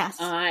yes,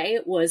 I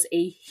was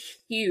a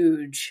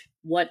huge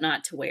What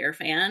Not to Wear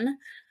fan.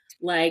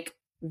 Like,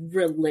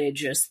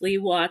 religiously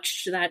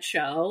watched that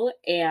show,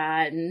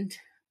 and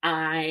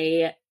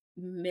I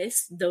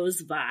miss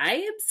those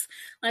vibes.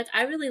 Like,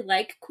 I really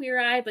like Queer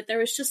Eye, but there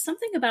was just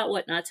something about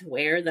What Not to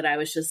Wear that I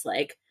was just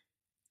like,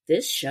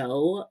 this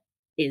show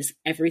is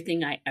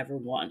everything I ever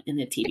want in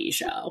a TV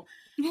show.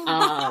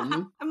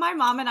 My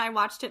mom and I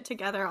watched it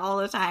together all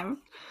the time.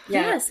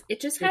 Yes, it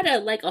just had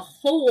a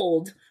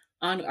hold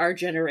on our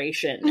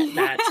generation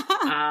that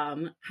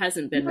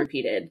hasn't been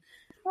repeated.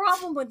 The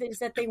problem with it is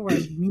that they were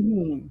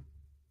mean.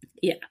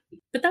 Yeah,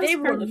 but that was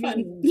part of the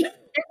fun. It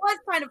was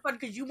kind of fun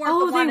because you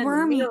weren't the one in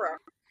the mirror.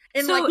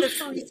 In so, like the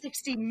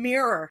 360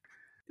 mirror.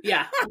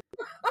 Yeah.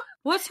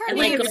 What's her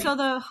name? Like, so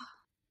the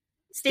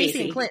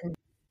Stacey and Clinton.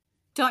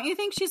 Don't you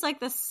think she's like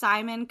the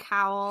Simon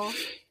Cowell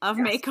of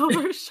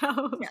makeover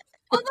shows? Yes.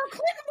 Although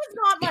Clinton was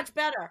not much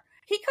better.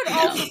 He could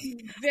also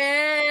be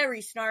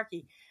very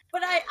snarky.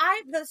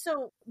 But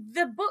so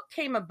the book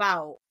came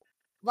about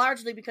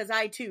largely because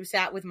I too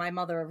sat with my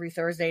mother every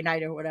Thursday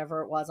night or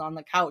whatever it was on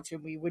the couch,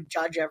 and we would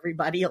judge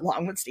everybody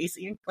along with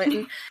Stacey and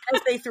Clinton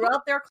as they threw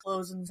out their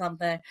clothes and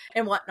something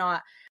and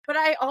whatnot. But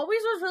I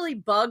always was really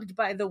bugged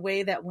by the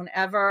way that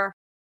whenever,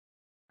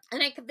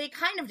 and they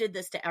kind of did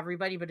this to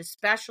everybody, but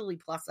especially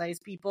plus size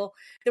people,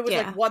 there was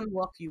like one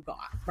look you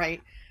got,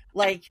 right?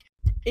 Like,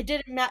 it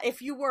didn't matter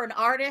if you were an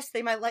artist,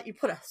 they might let you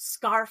put a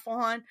scarf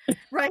on,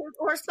 right?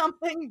 Or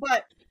something,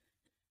 but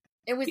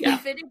it was the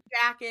fitted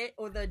jacket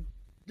or the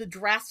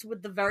dress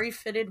with the very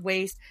fitted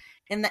waist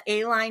and the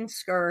A-line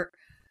skirt.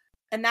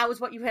 And that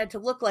was what you had to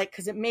look like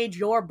because it made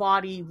your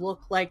body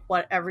look like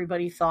what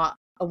everybody thought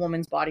a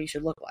woman's body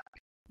should look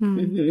like.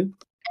 Mm-hmm.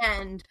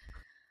 And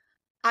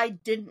I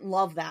didn't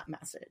love that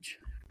message,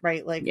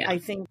 right? Like, I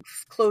think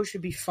clothes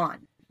should be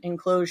fun and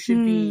clothes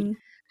should be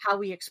how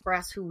we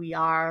express who we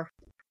are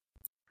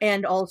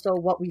and also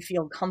what we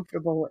feel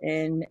comfortable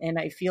in. And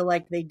I feel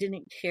like they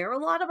didn't care a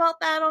lot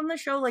about that on the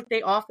show. Like,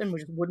 they often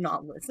just would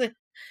not listen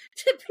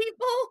to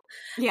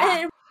people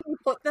and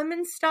put them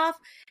in stuff.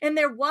 And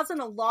there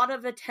wasn't a lot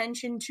of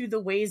attention to the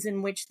ways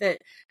in which that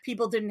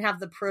people didn't have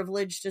the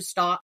privilege to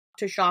shop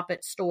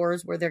at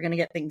stores where they're going to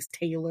get things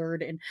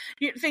tailored and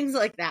things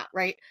like that,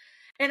 right?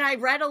 And I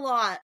read a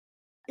lot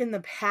in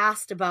the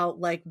past about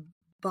like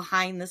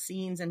behind the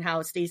scenes and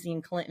how Stacey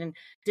and Clinton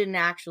didn't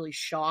actually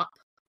shop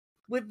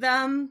with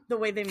them the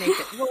way they make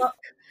it look.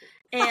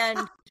 And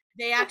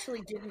they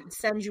actually didn't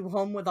send you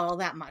home with all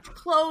that much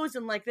clothes.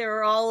 And like, there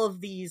are all of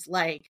these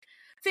like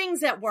things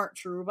that weren't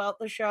true about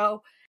the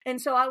show.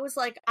 And so I was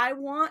like, I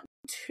want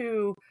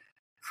to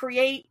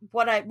recreate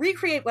what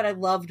I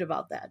loved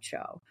about that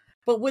show,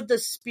 but with the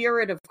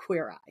spirit of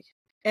Queer Eye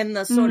and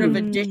the sort of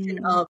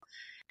addition of,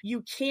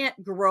 you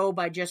can't grow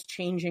by just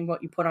changing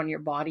what you put on your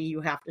body.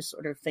 You have to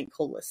sort of think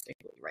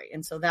holistically, right?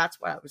 And so that's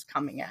what I was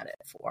coming at it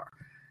for.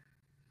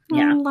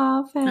 Yeah. I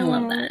love it. I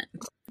love that.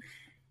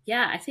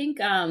 Yeah, I think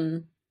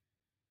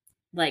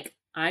like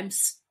I'm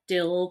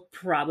still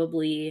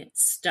probably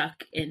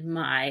stuck in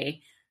my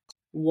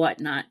what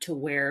not to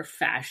wear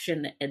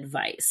fashion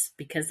advice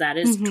because that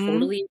is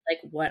totally like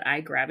what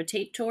I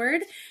gravitate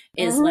toward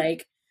is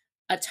like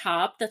a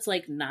top that's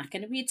like not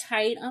going to be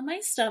tight on my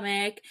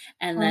stomach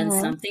and then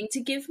something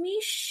to give me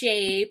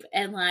shape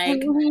and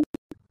like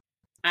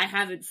I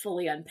haven't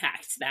fully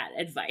unpacked that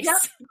advice. Yep.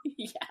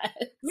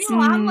 Yes.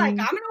 Meanwhile, I'm like, I'm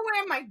going to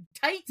wear my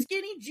tight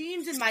skinny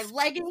jeans and my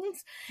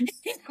leggings and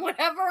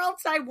whatever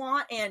else I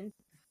want, and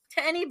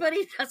to anybody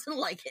who doesn't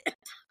like it.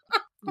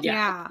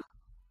 Yeah.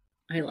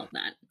 I love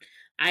that.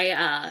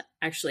 I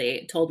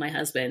actually told my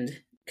husband,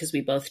 because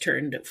we both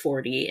turned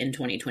 40 in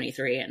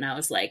 2023, and I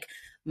was like,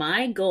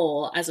 my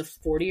goal as a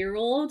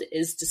 40-year-old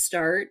is to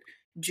start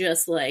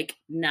just like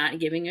not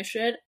giving a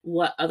shit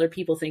what other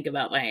people think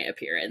about my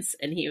appearance.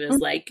 And he was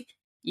like,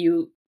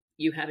 you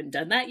haven't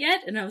done that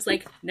yet? And I was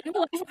like, no,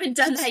 I haven't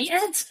done that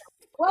yet.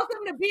 Welcome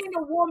to being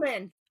a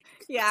woman.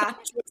 Yeah.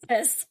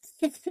 Yes.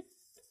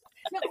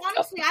 No,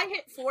 honestly, I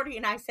hit 40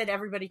 and I said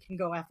everybody can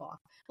go F off.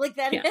 Like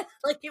that,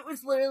 like it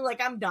was literally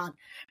like, I'm done.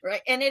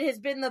 Right. And it has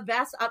been the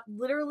best.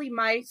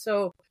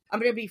 So I'm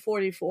going to be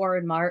 44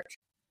 in March.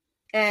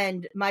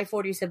 And my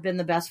 40s have been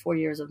the best 4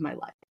 years of my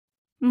life.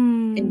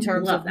 In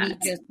terms of me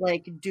just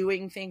like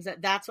doing things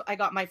that's I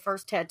got my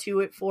first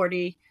tattoo at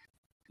 40.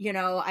 You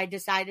know, I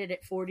decided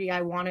at 40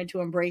 I wanted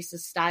to embrace a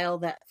style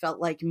that felt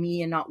like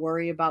me and not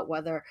worry about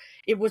whether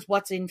it was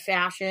what's in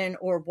fashion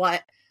or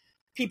what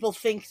people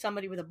think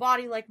somebody with a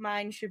body like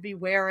mine should be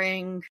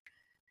wearing.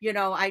 You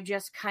know, I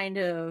just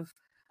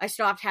I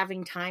stopped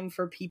having time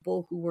for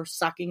people who were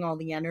sucking all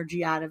the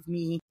energy out of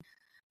me.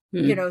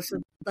 You know,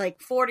 so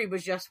like 40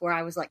 was just where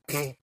I was like,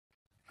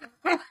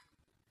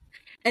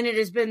 and it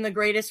has been the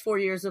greatest 4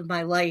 years of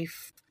my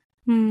life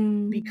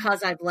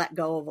because I've let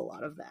go of a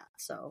lot of that.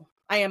 So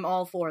I am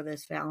all for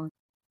this, Fallon.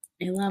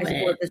 I love I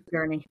support this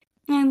journey.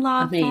 I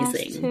love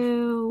this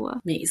too.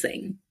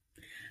 Amazing.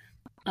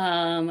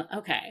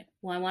 Okay.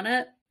 Well, I want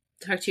to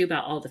talk to you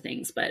about all the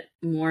things, but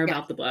more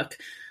about the book.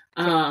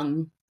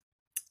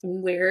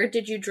 Where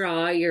did you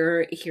draw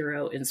your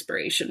hero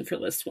inspiration for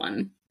this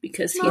one?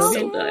 Because he's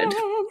so good.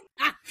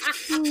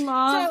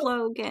 Love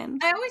Logan.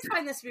 I always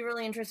find this to be a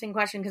really interesting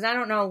question because I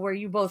don't know where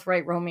you both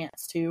write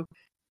romance to,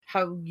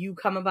 how you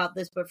come about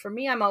this, but for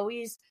me, I'm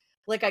always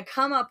like, I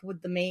come up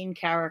with the main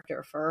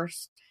character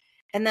first,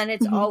 and then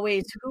it's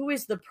always who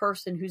is the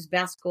person who's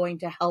best going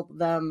to help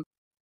them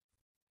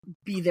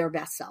be their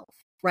best self,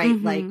 right?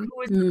 Like,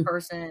 who is the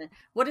person,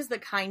 what is the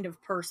kind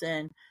of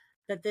person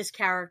that this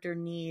character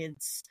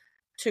needs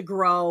to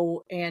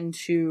grow and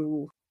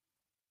to,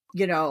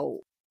 you know,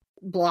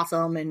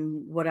 blossom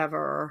and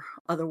whatever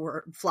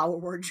other flower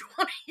words you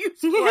want to use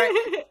for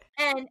it.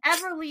 And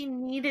Everly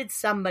needed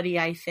somebody,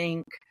 I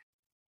think,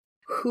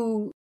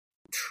 who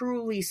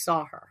truly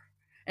saw her.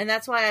 And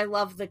that's why I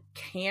love the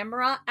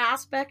camera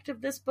aspect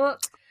of this book,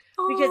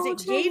 because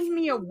it gave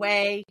me a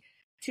way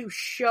to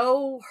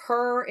show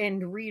her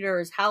and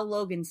readers how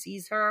Logan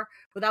sees her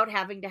without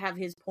having to have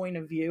his point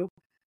of view.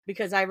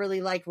 because I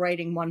really like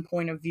writing one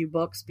point of view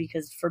books,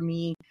 because for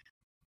me,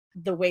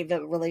 the way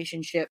the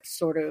relationships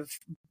sort of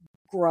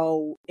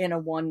grow in a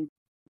one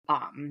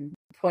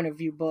point of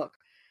view book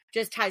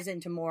just ties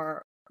into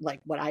more like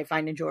what I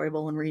find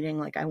enjoyable in reading.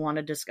 Like, I want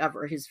to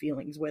discover his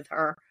feelings with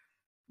her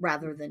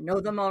rather than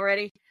know them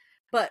already.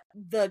 But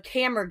the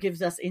camera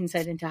gives us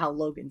insight into how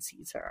Logan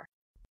sees her.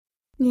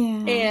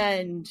 Yeah.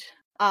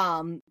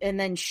 And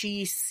then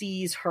she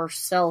sees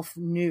herself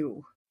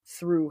new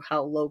through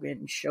how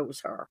Logan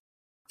shows her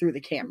through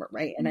the camera,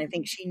 right? And I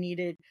think she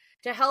needed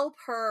to help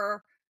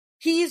her.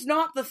 He's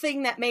not the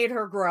thing that made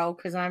her grow,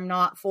 because I'm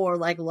not for,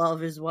 like,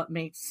 love is what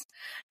makes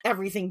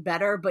everything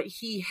better, but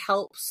he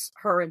helps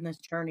her in this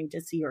journey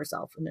to see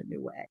herself in a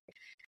new way.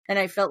 And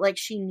I felt like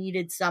she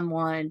needed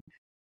someone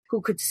who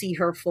could see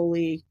her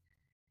fully.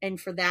 And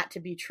for that to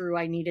be true,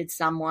 I needed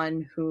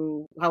someone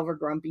who, however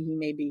grumpy he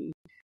may be,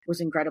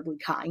 was incredibly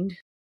kind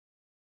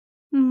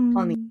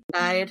on the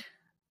inside,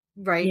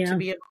 right? Yeah. To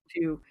be able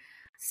to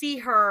see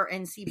her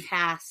and see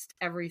past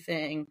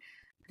everything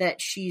that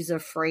she's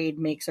afraid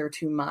makes her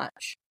too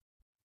much,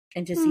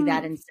 and to see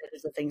that instead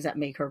as the things that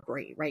make her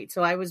great, right?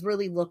 So I was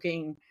really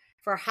looking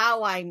for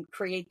how I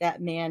create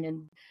that man,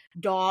 and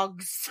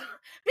dogs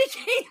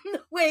became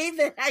the way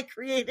that I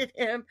created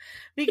him,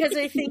 because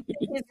I think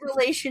his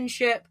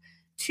relationship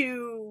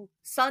to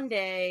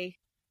Sunday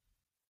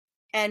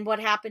and what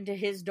happened to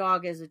his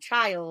dog as a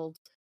child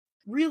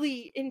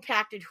really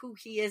impacted who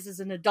he is as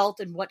an adult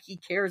and what he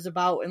cares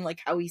about, and like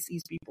how he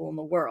sees people in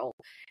the world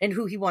and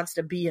who he wants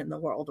to be in the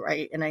world,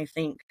 right? And I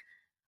think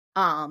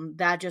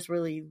that just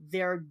really,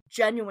 their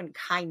genuine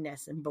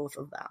kindness in both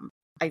of them,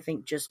 I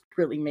think, just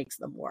really makes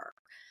them work.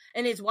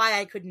 And it's why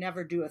I could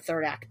never do a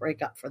third act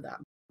breakup for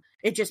them.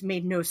 It just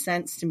made no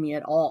sense to me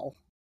at all.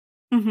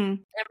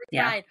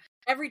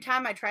 Every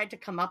time I tried to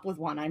come up with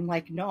one, I'm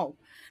like, no,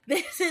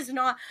 this is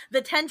not,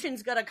 the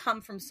tension's gonna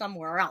come from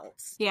somewhere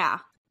else. Yeah.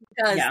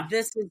 Because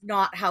this is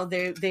not how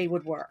they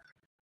would work.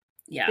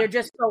 Yeah. They're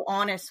just so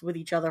honest with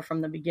each other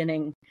from the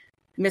beginning.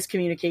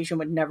 Miscommunication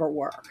would never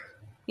work.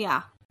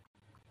 Yeah.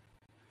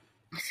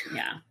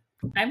 Yeah.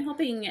 I'm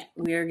hoping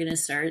we're going to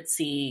start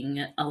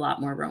seeing a lot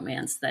more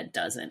romance that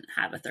doesn't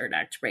have a third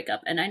act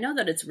breakup. And I know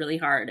that it's really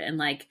hard. And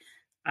like,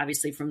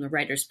 obviously from the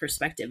writer's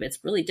perspective, it's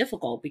really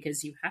difficult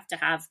because you have to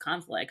have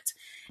conflict.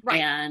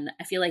 Right. And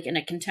I feel like in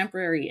a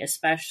contemporary,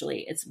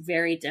 especially, it's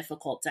very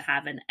difficult to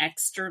have an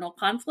external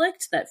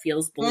conflict that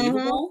feels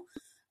believable.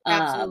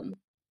 Absolutely.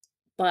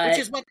 But which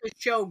is what the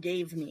show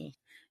gave me.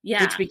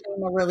 Yeah. Which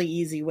became a really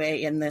easy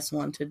way in this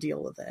one to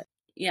deal with it.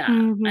 Yeah.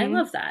 I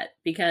love that,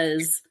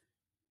 because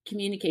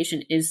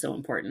communication is so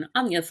important.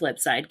 On the flip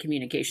side,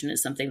 communication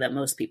is something that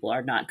most people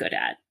are not good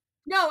at.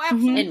 No,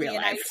 absolutely. In real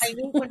life. I hate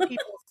when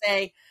people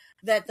say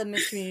that the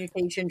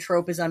miscommunication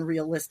trope is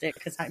unrealistic,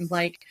 because I'm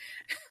like,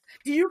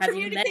 do you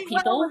communicate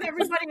well with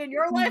everybody in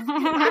your life?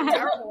 I'm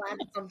terrible at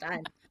it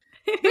sometimes.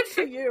 Good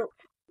for you.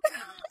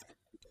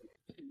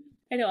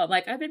 I know. I'm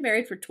like, I've been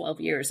married for 12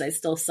 years. I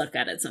still suck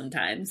at it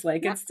sometimes.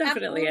 Like, it's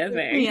definitely a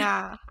thing.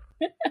 Yeah.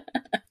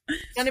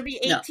 Gonna be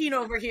 18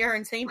 over here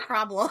and same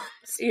problems.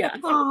 Yeah.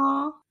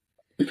 Aww.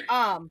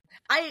 I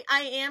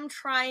am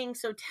trying.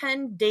 So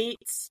 10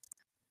 dates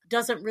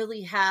doesn't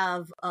really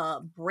have a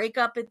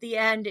breakup at the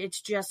end.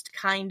 It's just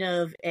kind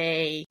of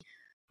a,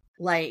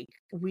 like,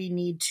 we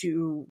need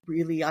to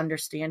really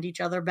understand each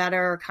other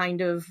better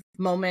kind of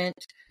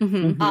moment.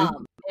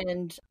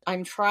 And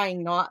I'm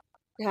trying not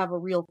to have a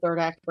real third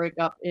act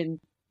breakup in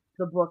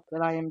the book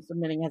that I am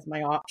submitting as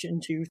my option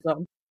to.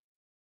 So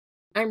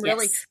I'm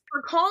really,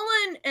 for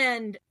Colin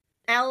and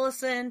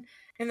Allison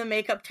in the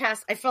makeup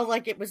test, I felt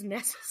like it was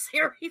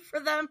necessary for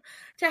them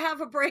to have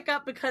a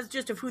breakup because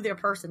just of who their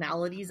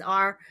personalities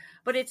are.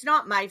 But it's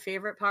not my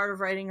favorite part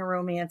of writing a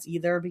romance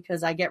either,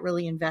 because I get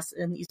really invested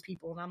in these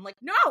people and I'm like,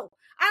 no, I don't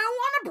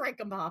want to break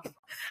them up.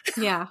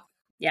 Yeah.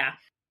 Yeah.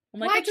 I'm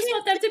like, I just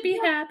want them to be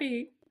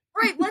happy.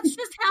 Right. Let's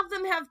just have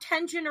them have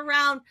tension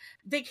around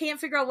they can't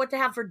figure out what to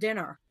have for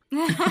dinner.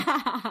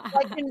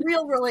 Like in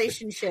real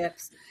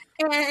relationships.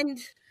 And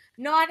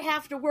not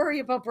have to worry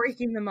about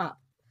breaking them up.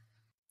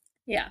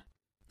 Yeah.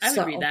 I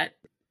would read that.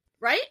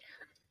 Right?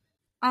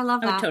 I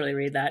love that. I would totally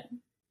read that.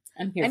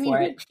 I'm here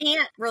for it. You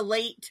can't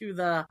relate to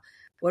the,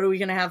 what are we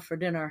going to have for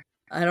dinner?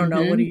 I don't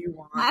know. What do you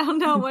want? I don't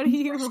know. What do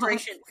you want?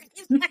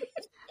 want?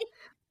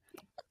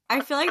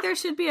 I feel like there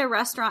should be a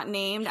restaurant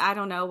named, I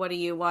don't know. What do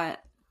you want?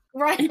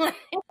 Right. That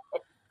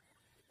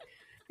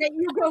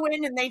you go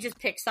in and they just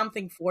pick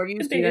something for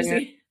you. So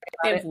they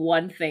have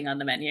one thing on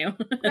the menu.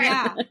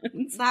 Yeah.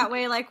 That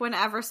way, like,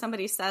 whenever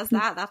somebody says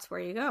that, that's where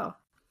you go.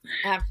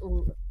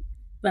 Absolutely.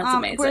 That's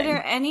amazing. Were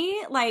there any,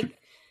 like,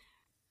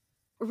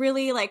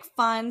 really, like,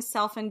 fun,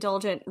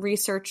 self-indulgent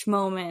research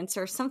moments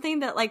or something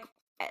that, like,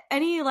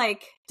 any,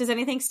 like, does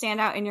anything stand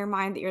out in your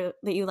mind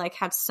that you, like,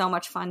 had so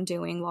much fun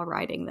doing while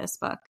writing this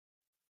book?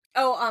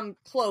 Oh,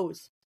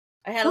 clothes.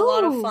 I had a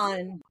lot of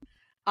fun.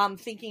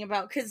 Thinking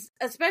about, because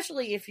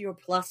especially if you're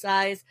plus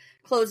size,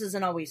 clothes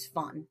isn't always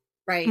fun,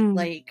 right?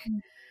 Like,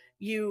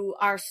 you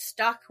are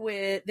stuck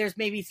with, there's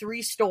maybe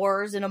 3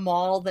 stores in a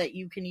mall that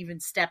you can even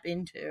step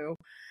into.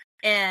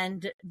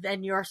 And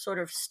then you're sort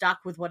of stuck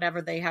with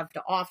whatever they have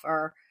to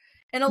offer.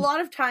 And a lot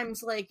of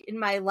times, like in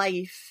my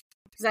life,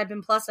 because I've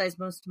been plus size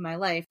most of my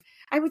life,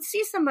 I would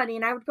see somebody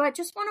and I would go, I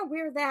just want to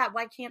wear that.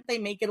 Why can't they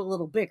make it a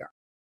little bigger?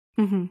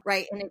 Mm-hmm.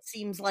 Right. And it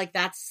seems like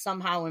that's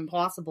somehow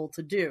impossible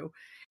to do.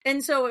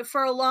 And so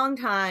for a long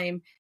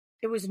time,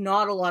 it was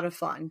not a lot of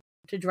fun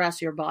to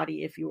dress your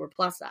body if you were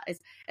plus size.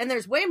 And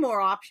there's way more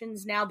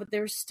options now, but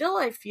there's still,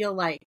 I feel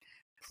like,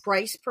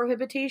 price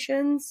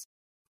prohibitions.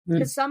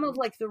 Because some of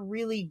like the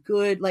really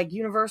good, like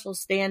Universal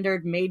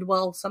Standard,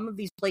 Madewell, some of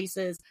these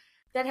places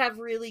that have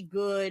really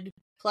good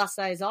plus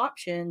size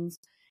options,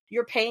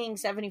 you're paying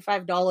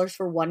 $75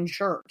 for one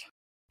shirt.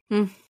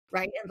 Right.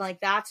 And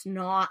like, that's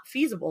not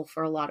feasible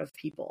for a lot of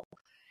people.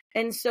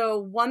 And so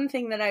one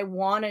thing that I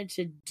wanted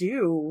to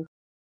do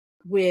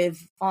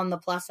with on the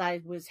plus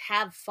size was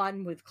have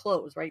fun with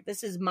clothes, right?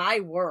 This is my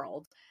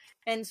world.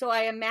 And so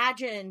I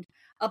imagined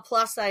a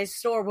plus size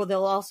store where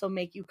they'll also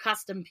make you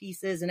custom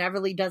pieces and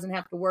Everly doesn't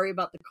have to worry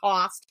about the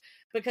cost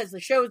because the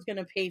show's going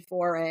to pay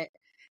for it.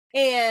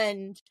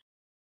 And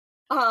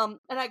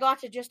I got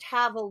to just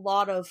have a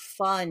lot of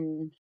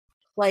fun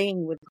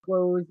playing with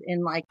clothes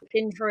and like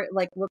Pinterest,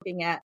 like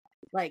looking at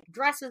like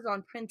dresses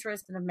on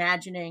Pinterest and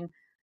imagining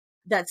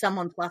that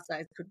someone plus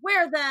size could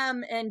wear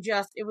them. And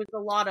just, it was a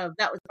lot of,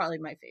 that was probably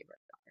my favorite.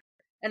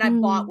 And I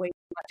bought way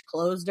too much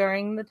clothes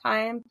during the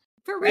time.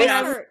 For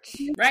research.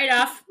 Right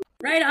off.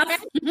 Right?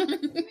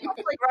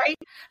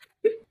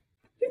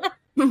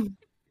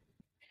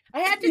 I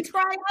had to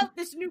try out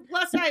this new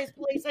plus size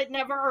place I'd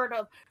never heard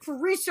of for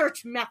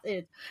research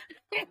methods.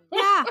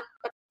 Yeah.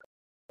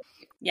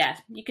 Yeah,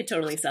 you could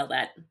totally sell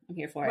that. I'm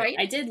here for Right? it.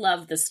 I did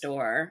love the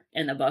store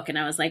in the book, and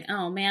I was like,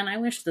 oh man, I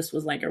wish this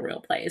was like a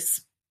real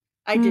place.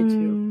 I did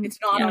too. It's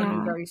not Yeah. on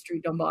Newbury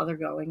Street. Don't bother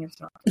going. It's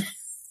not.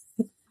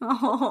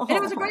 Oh. And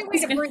it was a great way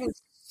to bring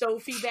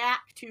Sophie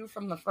back too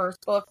from the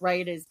first book,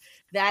 right?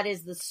 That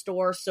is the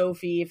store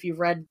Sophie. If you've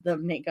read the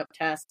makeup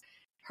test,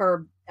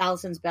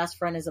 Allison's best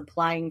friend is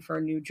applying for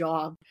a new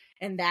job,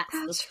 and that's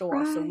the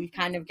store. Right. So we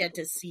kind of get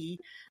to see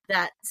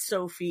that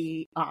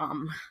Sophie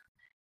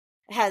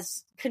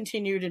has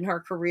continued in her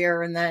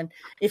career. And then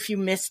if you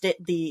missed it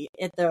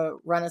at the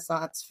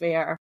Renaissance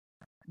Fair,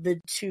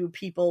 the 2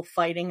 people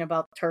fighting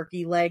about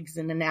turkey legs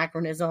and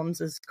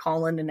anachronisms is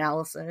Colin and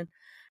Allison.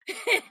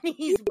 And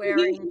he's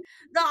wearing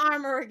the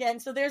armor again.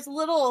 So there's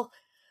little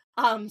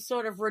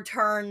sort of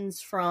returns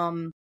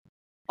from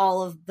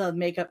all of the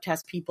makeup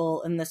test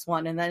people in this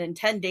one. And then in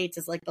 10 Dates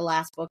is like the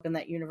last book in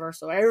that universe.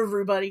 So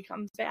everybody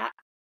comes back.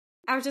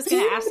 I was just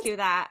going to ask you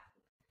that.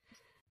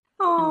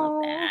 I love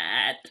Oh.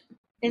 that.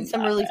 In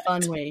some really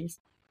fun ways.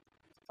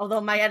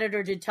 Although my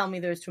editor did tell me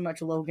there was too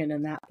much Logan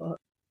in that book.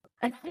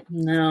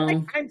 No.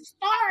 I'm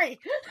sorry.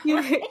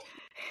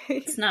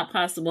 It's not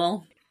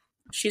possible.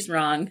 She's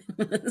wrong.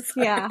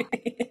 Yeah.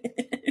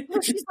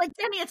 She's like,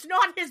 Jenny, it's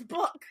not his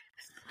book.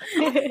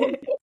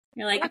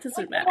 You're like, it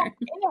doesn't matter.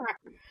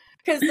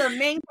 Because the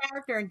main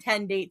character in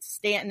 10 Dates,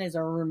 Stanton, is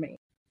a roommate.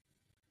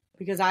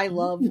 Because I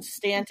loved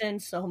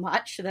Stanton so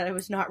much that I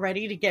was not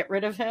ready to get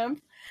rid of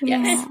him.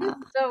 Yes.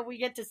 So we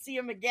get to see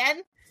him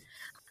again.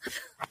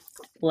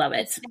 Love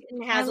it.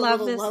 Stanton has a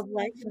little love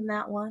life in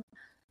that one.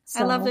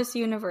 So, I love this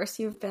universe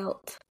you've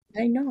built.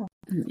 I know.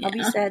 Yeah. I'll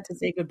be sad to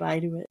say goodbye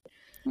to it.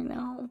 I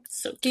know.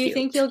 So Do you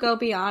think you'll go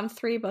beyond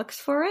 3 books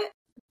for it?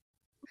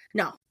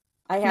 No.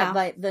 I have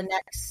like the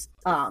next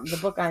the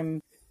book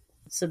I'm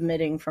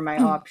submitting for my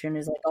option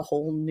is like a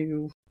whole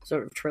new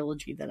sort of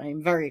trilogy that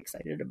I'm very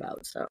excited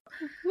about. So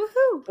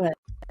Woohoo! but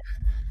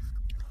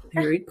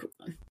Very cool.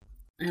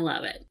 I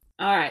love it.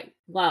 All right.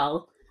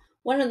 Well,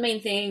 one of the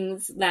main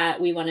things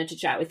that we wanted to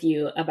chat with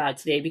you about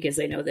today, because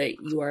I know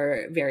that you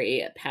are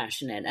very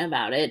passionate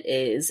about it,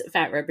 is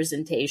fat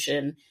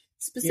representation,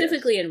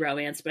 specifically in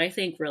romance, but I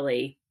think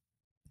really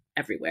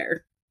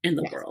everywhere in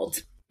the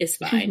world is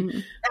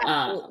fine.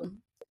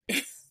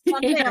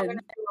 Someday I'm going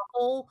to do a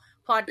whole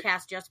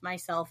podcast just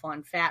myself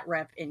on fat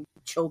rep in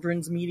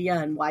children's media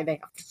and why they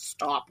have to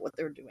stop what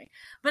they're doing.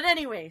 But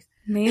anyways.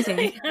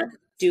 Amazing.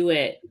 Do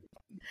it.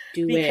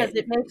 Because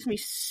it makes me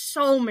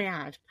so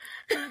mad.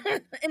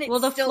 And well,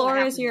 the floor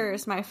is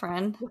yours, my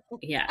friend.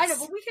 Yes. I know,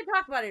 but we can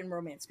talk about it in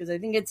romance because I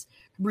think it's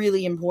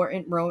really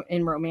important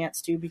in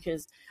romance too,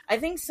 because I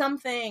think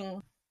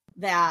something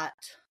that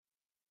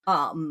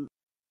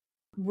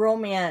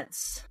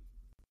romance,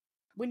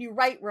 when you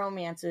write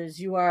romances,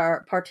 you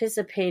are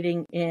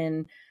participating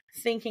in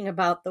thinking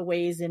about the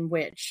ways in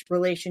which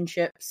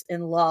relationships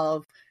and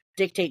love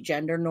dictate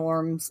gender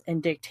norms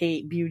and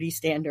dictate beauty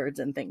standards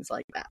and things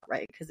like that,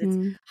 right? Because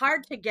it's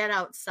hard to get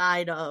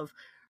outside of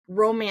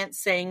romance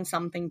saying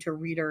something to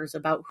readers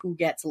about who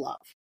gets love.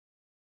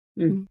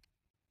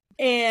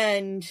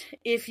 And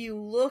if you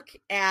look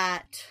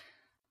at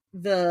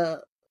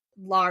the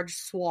large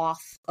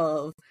swath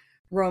of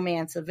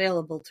romance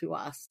available to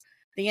us,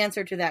 the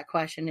answer to that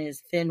question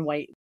is thin,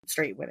 white,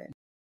 straight women.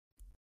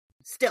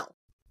 Still,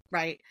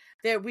 right?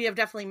 We have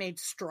definitely made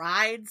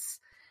strides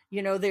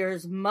You know,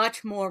 there's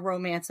much more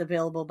romance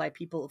available by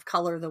people of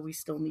color, though we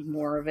still need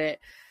more of it.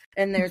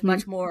 And there's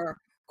much more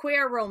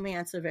queer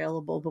romance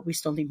available, but we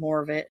still need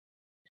more of it,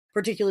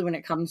 particularly when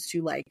it comes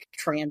to like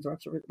trans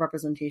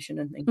representation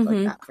and things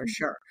like that, for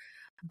sure.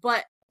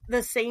 But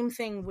the same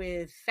thing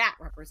with fat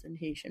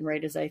representation,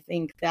 right? Is I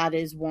think that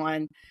is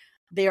one.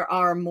 There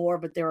are more,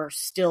 but there are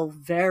still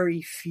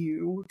very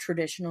few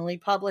traditionally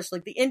published.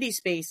 Like the indie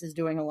space is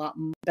doing a lot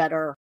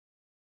better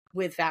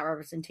with fat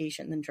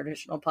representation than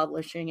traditional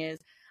publishing is.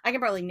 I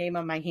can probably name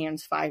on my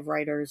hands 5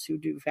 writers who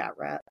do fat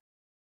rep.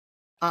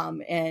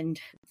 And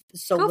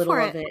so Go little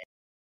for of it. it.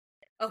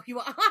 Oh, you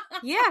want?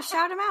 Yeah,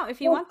 shout them out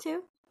if you want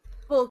to.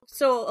 Well,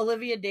 so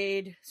Olivia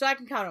Dade, so I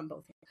can count on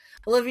both.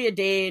 Olivia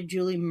Dade,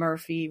 Julie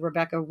Murphy,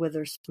 Rebecca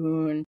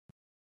Witherspoon,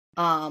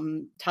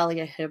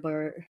 Talia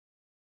Hibbert,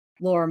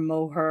 Laura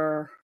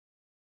Moher,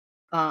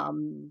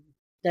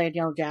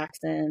 Danielle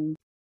Jackson.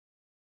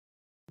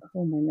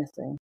 Who am I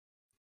missing?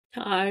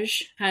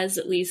 Taj has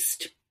at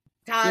least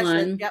Taj,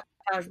 one. Yep,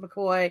 Taj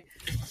McCoy.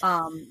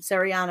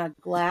 Sariana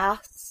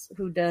Glass,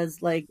 who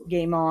does like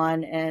Game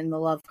On and The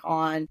Love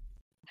Con,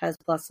 has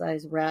plus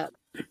size rep.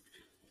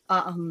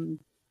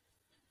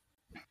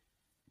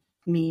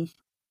 Me.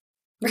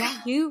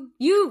 Yeah, you.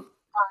 You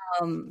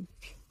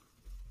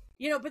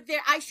know, but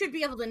I should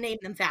be able to name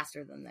them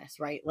faster than this,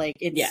 right? Like,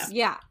 it's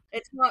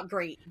it's not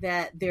great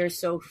that there's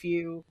so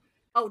few.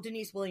 Oh,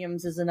 Denise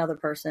Williams is another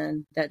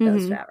person that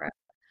does fat rep.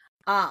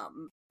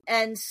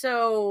 And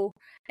so,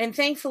 and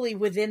thankfully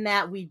within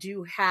that, we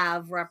do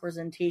have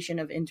representation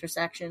of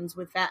intersections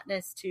with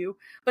fatness too,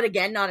 but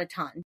again, not a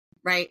ton,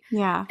 right?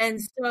 Yeah.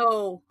 And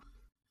so,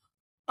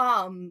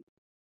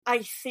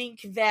 I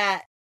think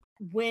that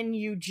when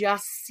you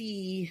just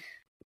see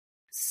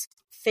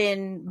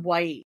thin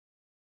white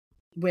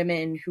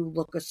women who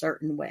look a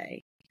certain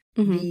way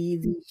be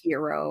the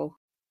hero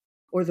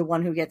or the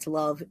one who gets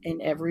love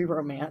in every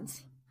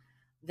romance,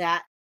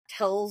 that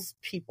tells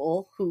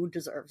people who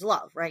deserves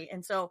love, right?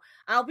 And so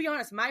I'll be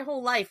honest, my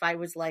whole life I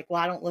was like,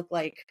 well, I don't look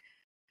like,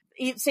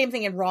 same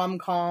thing in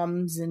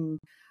rom-coms and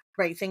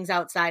right things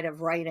outside of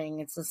writing.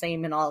 It's the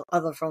same in all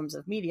other forms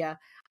of media.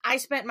 I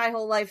spent my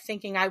whole life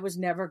thinking I was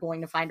never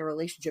going to find a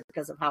relationship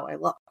because of how I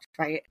looked,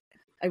 right?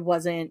 I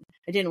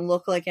didn't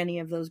look like any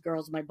of those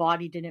girls. My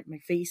body didn't, my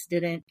face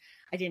didn't,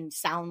 I didn't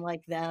sound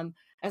like them.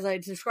 As I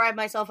describe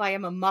myself, I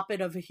am a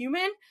Muppet of a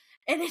human,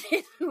 and it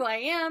is who I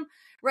am,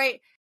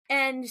 right?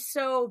 And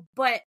so,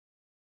 but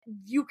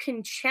you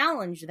can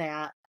challenge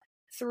that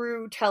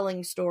through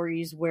telling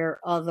stories where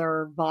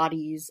other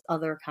bodies,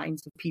 other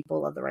kinds of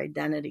people, other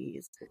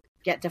identities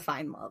get to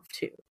find love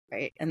too,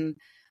 right? And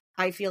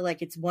I feel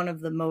like it's one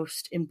of the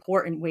most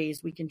important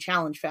ways we can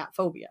challenge fat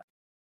phobia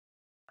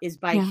is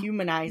by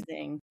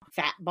humanizing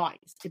fat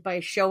bodies,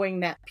 by showing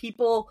that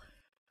people,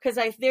 because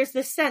there's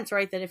this sense,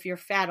 right, that if you're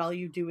fat, all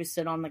you do is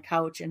sit on the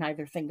couch and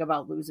either think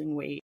about losing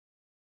weight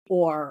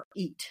or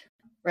eat,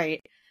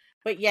 right?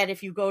 But yet,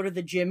 if you go to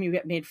the gym, you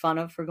get made fun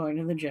of for going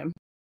to the gym.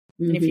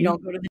 And if you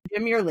don't go to the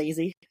gym, you're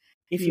lazy.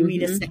 If you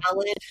eat a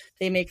salad,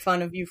 they make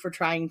fun of you for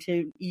trying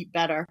to eat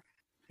better.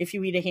 If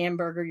you eat a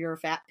hamburger, you're a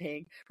fat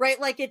pig, right?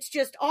 Like, it's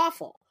just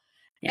awful.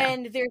 Yeah.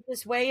 And there's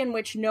this way in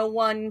which no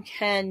one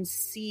can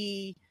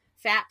see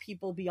fat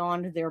people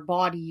beyond their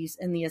bodies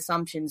and the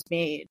assumptions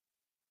made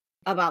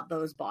about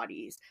those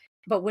bodies.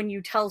 But when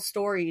you tell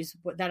stories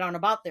that aren't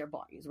about their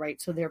bodies,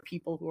 right? So there are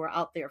people who are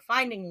out there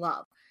finding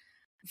love,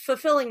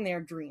 fulfilling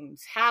their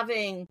dreams,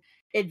 having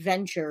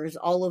adventures,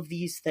 all of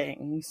these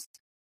things,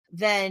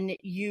 then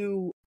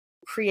you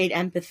create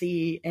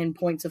empathy and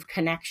points of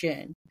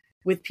connection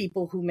with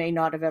people who may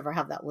not have ever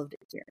had that lived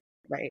experience,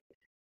 right?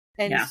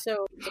 And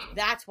so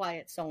that's why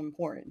it's so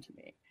important to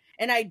me.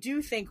 And I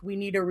do think we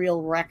need a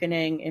real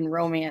reckoning in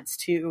romance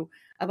too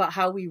about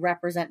how we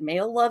represent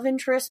male love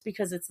interests,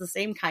 because it's the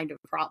same kind of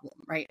problem,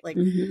 right? Like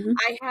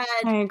I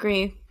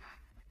agree.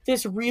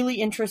 This really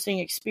interesting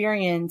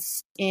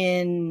experience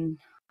in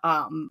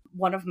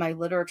one of my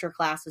literature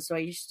classes. So I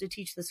used to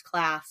teach this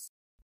class.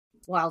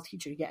 Well, I'll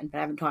teach it again, but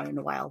I haven't taught it in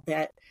a while.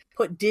 That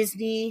put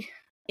Disney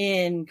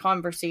in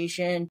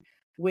conversation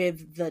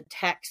with the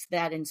text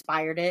that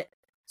inspired it.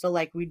 So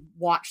like we'd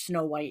watch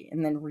Snow White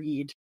and then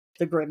read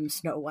the Grimm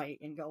Snow White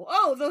and go,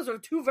 oh, those are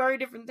two very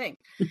different things.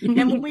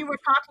 And when we were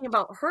talking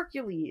about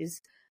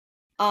Hercules,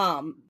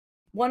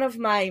 one of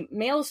my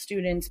male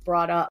students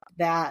brought up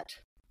that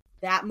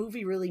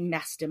movie really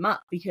messed him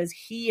up because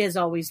he has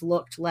always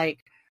looked like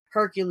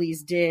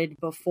Hercules did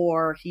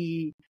before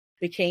he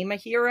became a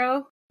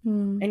hero.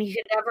 And he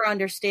could never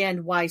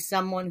understand why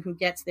someone who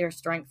gets their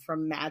strength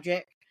from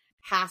magic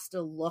has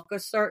to look a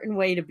certain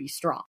way to be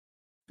strong.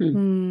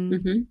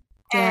 And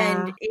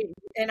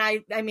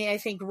I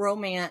think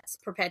romance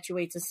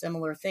perpetuates a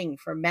similar thing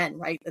for men,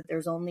 right? That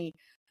there's only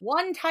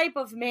one type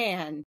of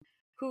man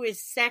who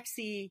is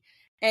sexy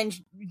and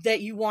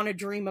that you want to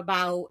dream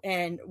about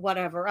and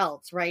whatever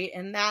else, right?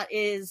 And that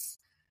is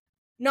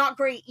not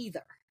great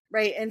either,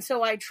 right? And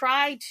so I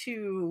try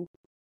to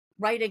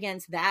write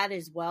against that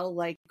as well.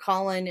 Like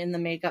Colin in The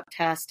Makeup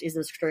Test is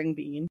a string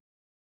bean.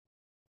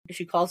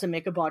 she calls him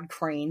Ichabod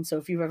Crane. So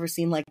if you've ever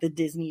seen like the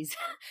Disney's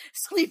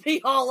Sleepy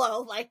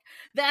Hollow, like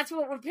that's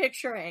what we're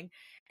picturing.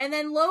 And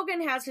then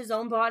Logan has his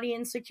own body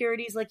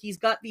insecurities. Like he's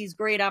got these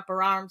great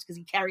upper arms because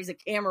he carries a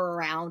camera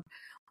around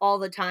all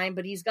the time,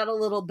 but he's got a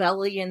little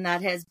belly, and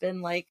that has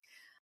been like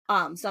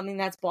something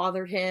that's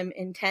bothered him.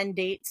 In 10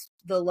 Dates,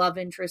 the love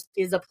interest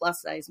is a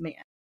plus size man.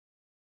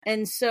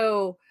 And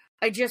so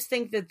I just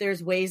think that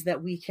there's ways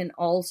that we can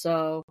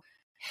also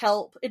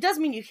help. It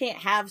doesn't mean you can't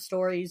have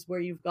stories where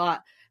you've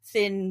got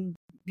thin,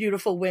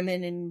 beautiful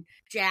women and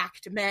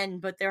jacked men,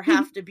 but there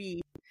have to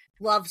be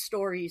love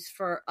stories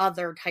for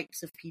other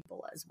types of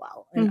people as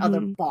well, and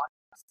other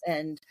bodies.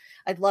 And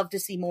I'd love to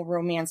see more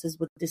romances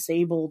with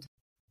disabled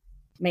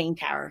main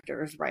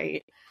characters,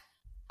 right?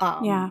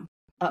 Yeah.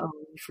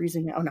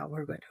 Freezing. Oh no,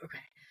 we're good.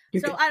 Okay.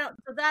 So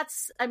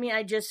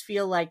I just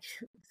feel like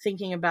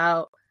thinking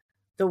about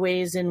the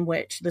ways in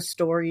which the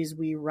stories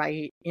we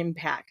write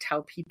impact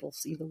how people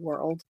see the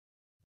world,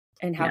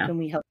 and how can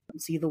we help them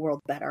see the world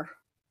better,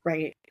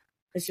 right?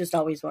 It's just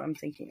always what I'm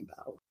thinking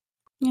about.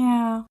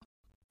 Yeah.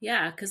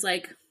 Yeah, because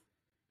like,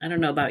 I don't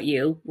know about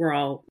you, we're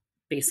all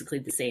basically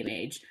the same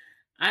age.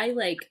 I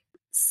like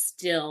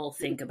still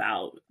think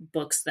about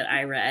books that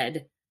I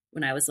read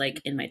when I was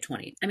like in my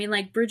 20s. I mean,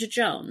 like Bridget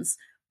Jones,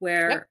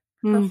 where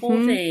her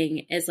whole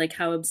thing is like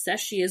how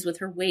obsessed she is with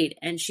her weight,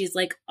 and she's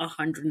like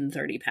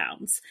 130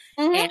 pounds.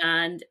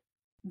 And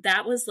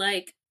that was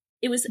like,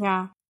 it was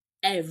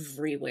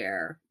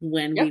everywhere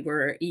when we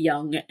were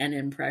young and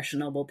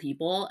impressionable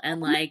people.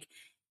 And like,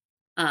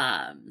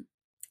 I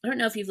don't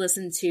know if you've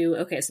listened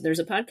to, so there's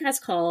a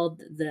podcast called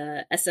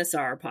the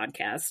SSR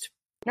podcast.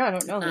 No, I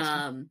don't know this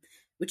one.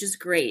 Which is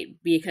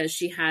great because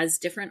she has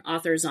different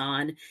authors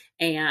on,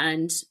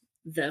 and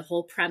the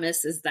whole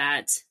premise is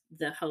that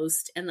the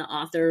host and the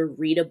author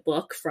read a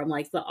book from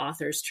like the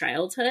author's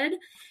childhood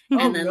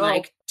and then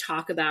like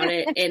talk about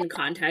it in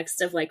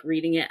context of like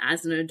reading it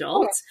as an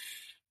adult.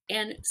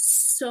 And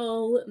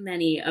so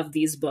many of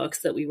these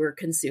books that we were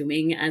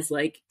consuming as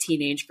like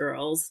teenage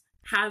girls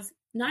have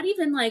not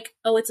even like,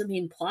 oh, it's a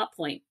main plot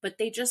point, but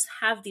they just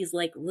have these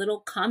like little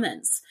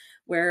comments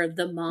where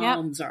the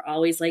moms are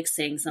always like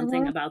saying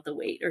something about the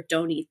weight, or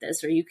don't eat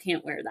this, or you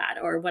can't wear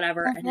that, or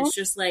whatever. And it's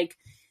just like,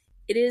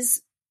 it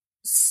is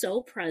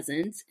so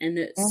present and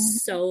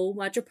so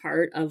much a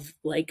part of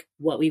like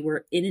what we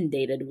were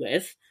inundated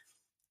with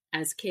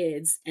as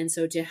kids. And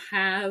so to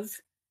have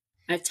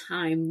a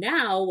time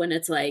now when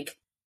it's like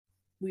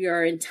we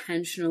are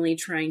intentionally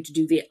trying to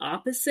do the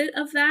opposite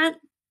of that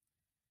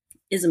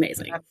is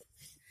amazing.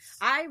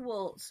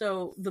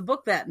 So the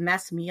book that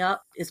messed me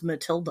up is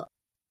Matilda.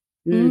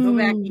 Go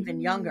back even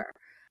younger,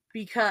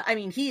 because I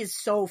mean, he is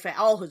so fat.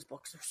 All his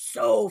books are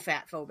so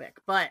fat phobic,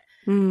 but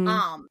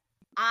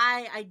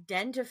I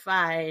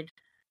identified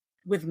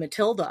with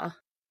Matilda,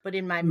 but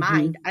in my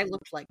mind, I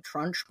looked like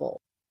Trunchbull.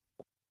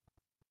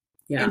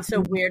 Yeah. And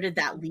so where did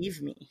that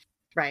leave me?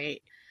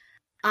 Right.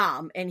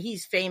 And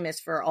he's famous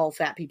for all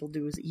fat people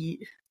do is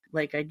eat.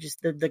 Like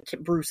the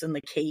Bruce and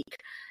the cake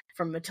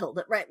from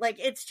Matilda, right? Like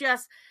it's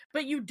just,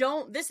 but you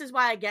don't, this is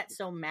why I get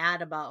so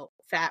mad about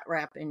fat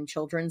rep in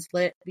children's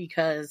lit,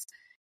 because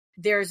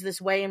there's this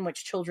way in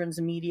which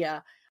children's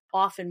media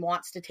often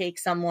wants to take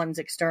someone's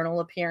external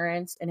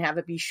appearance and have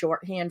it be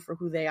shorthand for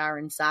who they are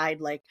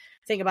inside. Like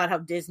think about how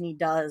Disney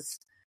does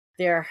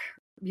their,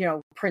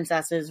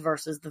 princesses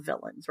versus the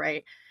villains,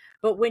 right?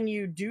 But when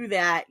you do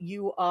that,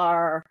 you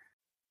are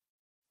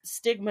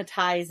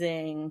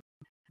stigmatizing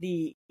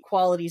the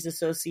qualities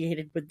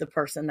associated with the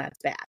person that's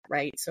bad,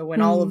 right? So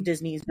when all of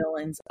Disney's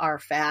villains are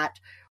fat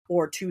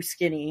or too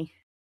skinny,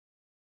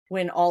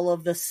 when all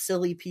of the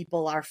silly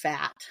people are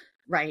fat,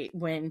 right?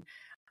 When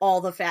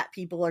all the fat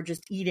people are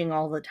just eating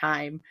all the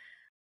time,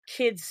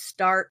 kids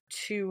start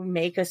to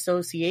make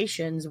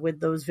associations with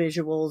those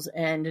visuals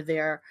and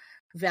their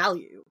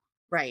value,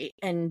 right?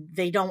 And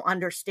they don't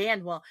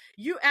understand, well,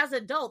 you as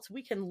adults,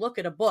 we can look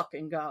at a book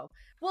and go,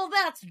 well,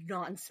 that's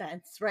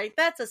nonsense, right?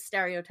 That's a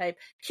stereotype.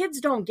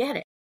 Kids don't get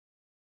it.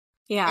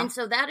 Yeah. And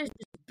so that is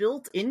just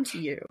built into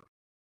you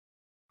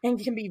and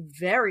can be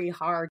very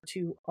hard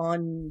to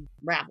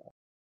unravel.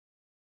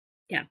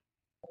 Yeah.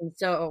 And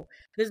so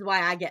this is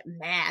why I get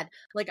mad.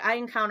 Like I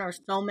encounter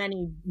so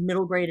many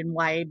middle grade and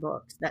YA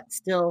books that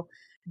still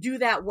do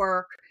that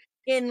work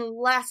in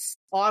less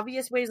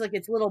obvious ways. Like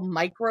it's little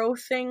micro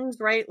things,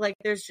 right? Like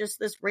there's just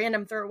this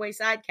random throwaway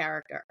side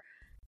character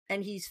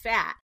and he's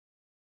fat.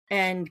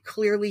 And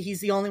clearly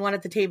he's the only one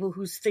at the table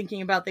who's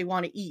thinking about they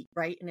want to eat,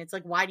 right? And it's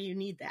like, why do you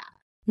need that?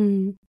 If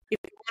you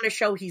want to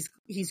show he's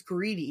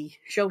greedy,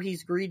 show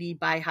he's greedy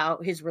by how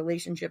his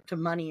relationship to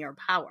money or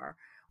power.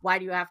 Why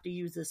do you have to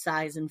use the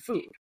size and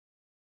food?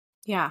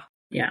 Yeah.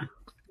 Yeah.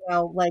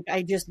 Well, like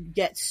I just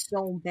get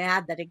so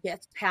mad that it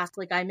gets past,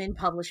 like I'm in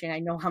publishing. I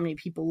know how many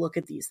people look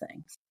at these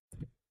things.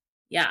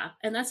 Yeah.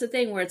 And that's the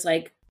thing where it's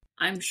like,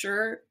 I'm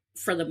sure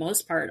for the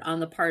most part, on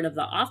the part of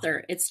the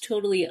author, it's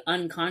totally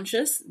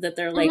unconscious that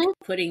they're like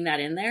putting that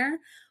in there.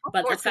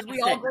 But the fact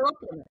we all grew up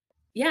with it.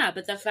 Yeah,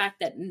 but the fact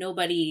that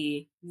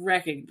nobody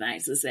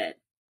recognizes it,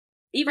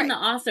 even the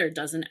author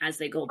doesn't, as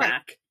they go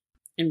back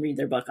and read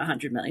their book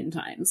 100 million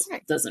times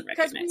doesn't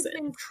recognize it. Because we've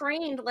been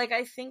trained, like,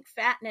 I think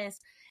fatness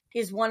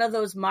is one of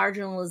those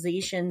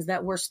marginalizations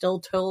that we're still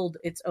told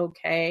it's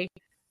okay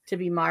to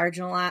be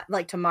marginalized,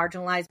 like to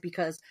marginalize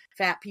because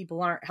fat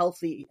people aren't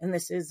healthy and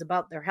this is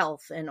about their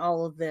health and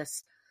all of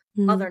this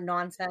other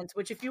nonsense,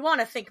 which if you want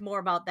to think more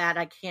about that,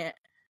 I can't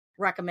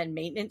recommend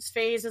Maintenance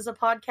Phase as a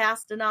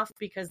podcast enough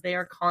because they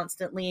are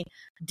constantly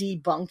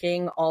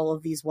debunking all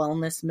of these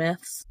wellness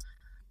myths,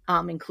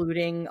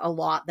 including a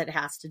lot that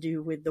has to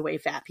do with the way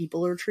fat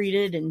people are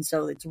treated. And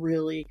so it's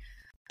really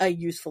a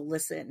useful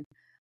listen.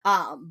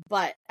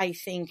 But I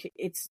think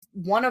it's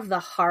one of the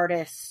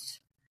hardest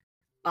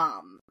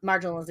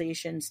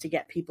marginalizations to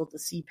get people to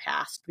see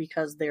past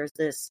because there's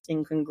this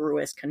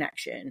incongruous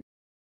connection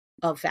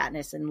of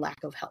fatness and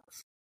lack of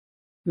health.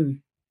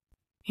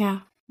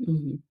 Yeah.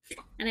 Mm-hmm.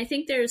 And I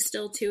think there's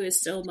still too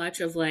is so much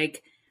of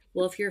like,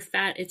 well, if you're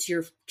fat, it's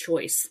your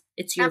choice.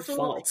 It's your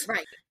fault.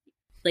 Right.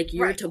 Like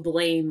you're to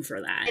blame for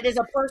that. It is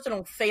a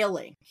personal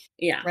failing.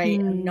 Yeah. Right.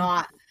 And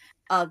not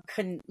a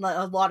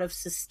lot of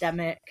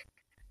systemic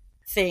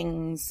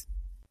things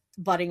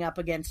butting up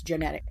against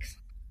genetics.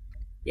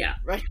 Yeah.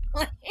 Right.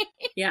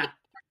 Yeah.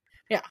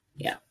 Yeah.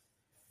 Yeah.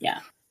 Yeah.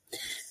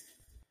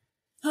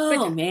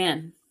 Oh,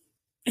 man.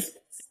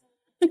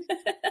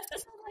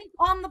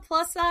 On the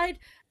plus side,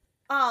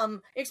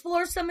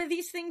 explore some of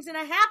these things in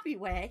a happy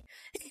way.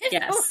 Yes.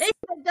 In a way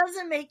that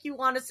doesn't make you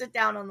want to sit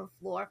down on the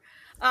floor.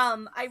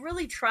 I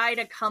really try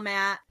to come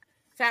at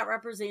fat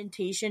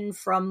representation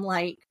from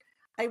like,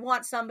 I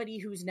want somebody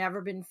who's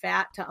never been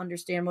fat to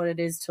understand what it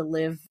is to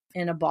live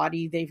in a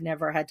body they've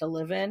never had to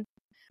live in,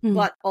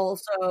 but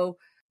also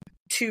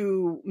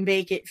to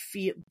make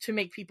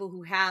people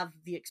who have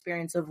the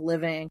experience of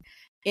living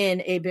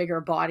in a bigger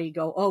body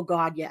go, oh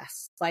God,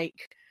 yes.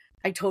 Like,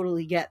 I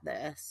totally get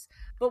this,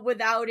 but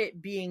without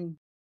it being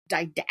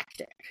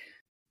didactic,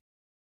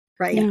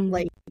 right?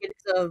 Like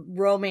it's a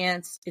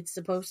romance. It's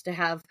supposed to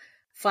have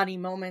funny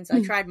moments.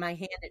 I tried my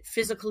hand at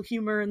physical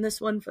humor in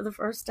this one for the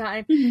first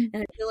time, and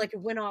I feel like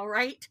it went all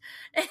right.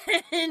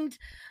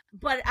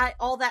 But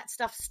all that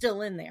stuff's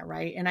still in there,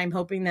 right? And I'm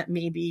hoping that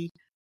maybe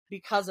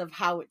because of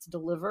how it's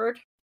delivered,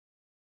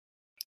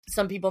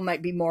 some people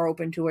might be more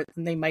open to it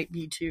than they might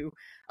be to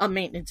a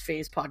Maintenance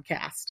Phase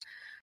podcast.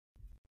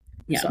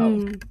 Yeah.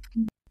 So.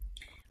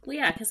 Well,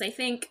 yeah, because I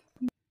think,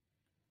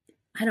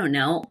 I don't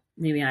know,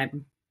 maybe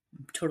I'm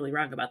totally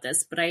wrong about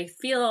this, but I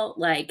feel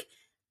like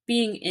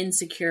being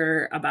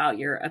insecure about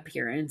your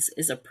appearance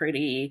is a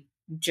pretty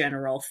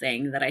general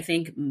thing that I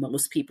think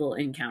most people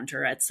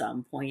encounter at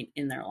some point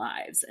in their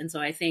lives. And so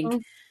I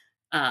think,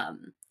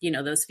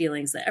 those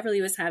feelings that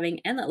Everly was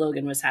having and that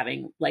Logan was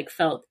having, like,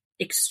 felt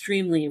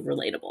extremely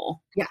relatable.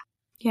 Yeah.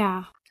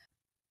 Yeah.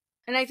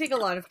 And I think a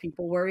lot of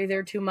people worry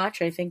they're too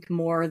much. I think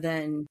more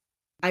than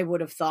I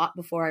would have thought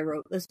before I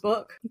wrote this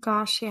book.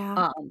 Gosh,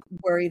 yeah.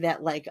 Worry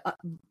that like,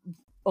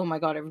 oh my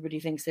God, everybody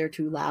thinks they're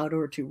too loud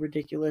or too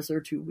ridiculous or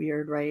too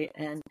weird, right?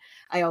 And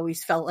I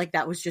always felt like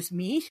that was just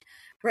me,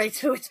 right?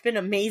 So it's been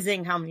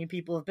amazing how many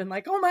people have been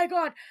like, oh my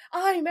God,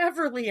 I'm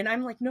Everly. And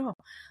I'm like, no,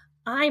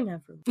 I'm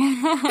Everly.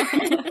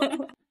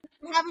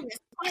 I'm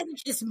having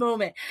this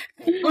moment.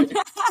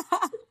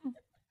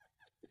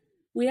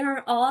 We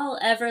are all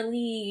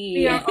Everly.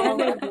 We are all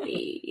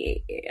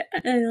Everly.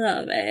 I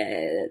love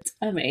it.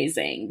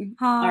 Amazing.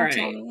 Oh, all right.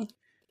 Jenny.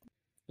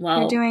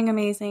 Well, you're doing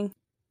amazing.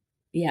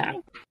 Yeah.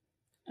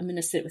 I'm going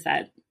to sit with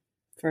that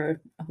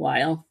for a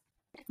while.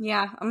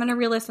 Yeah. I'm going to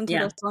re-listen to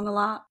this one a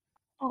lot.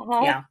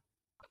 Yeah.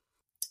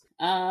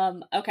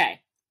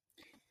 Okay.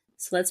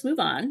 So let's move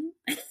on.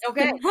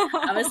 Okay.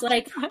 I was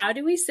like, how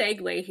do we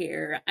segue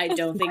here? I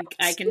don't think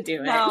I can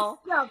do it. No,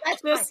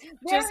 that's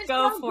just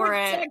go for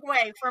it.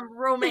 Segue from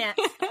romance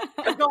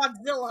to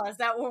Godzilla. Is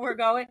that where we're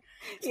going?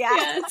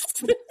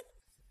 Yes.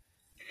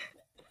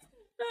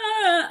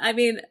 I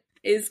mean,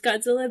 is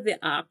Godzilla the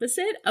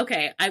opposite?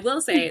 Okay, I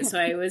will say, so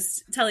I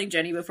was telling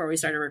Jenny before we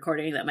started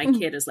recording that my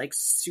kid is like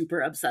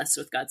super obsessed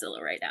with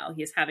Godzilla right now.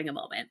 He's having a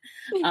moment.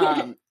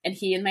 And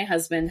he and my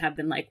husband have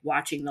been like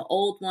watching the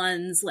old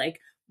ones,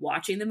 like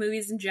watching the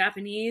movies in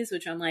Japanese,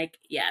 which I'm like,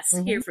 yes,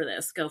 here for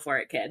this. Go for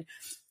it, kid.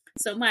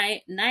 So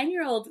my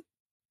 9-year-old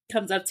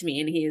comes up to me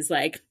and he's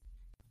like,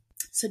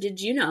 so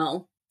did you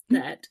know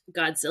that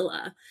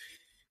Godzilla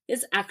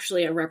is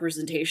actually a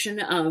representation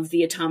of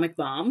the atomic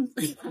bomb?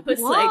 I was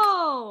like,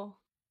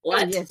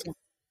 what? Yes.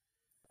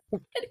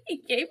 And he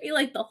gave me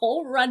like the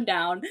whole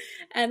rundown.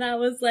 And I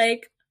was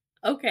like,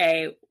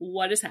 okay,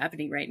 what is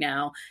happening right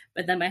now?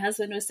 But then my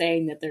husband was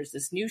saying that there's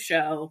this new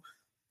show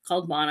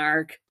called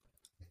Monarch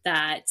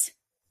that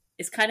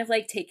is kind of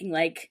like taking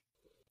like,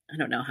 I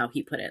don't know how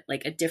he put it,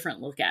 like a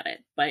different look at it.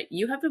 But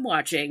you have been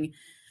watching.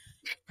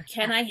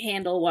 Can I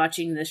handle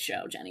watching this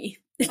show, Jenny?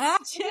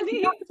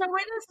 Jenny. So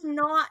it is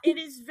not, it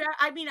is very,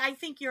 I mean, I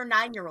think your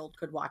 9-year-old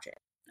could watch it.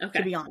 Okay.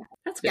 To be honest.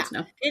 That's good to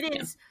know. It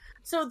is.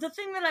 So the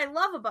thing that I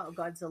love about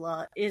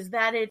Godzilla is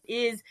that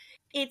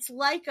it's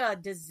like a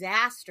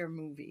disaster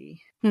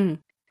movie,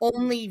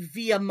 only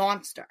via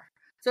monster.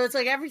 So it's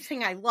like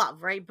everything I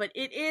love, right? But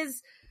it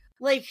is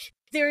like,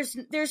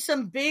 there's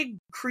some big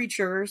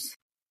creatures.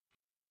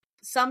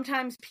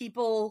 Sometimes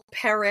people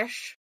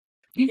perish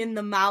in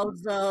the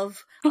mouths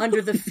of,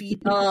 under the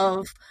feet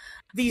of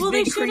these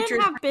big creatures. Well, they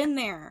shouldn't have been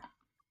there.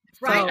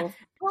 Right. So,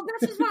 well,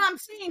 this is what I'm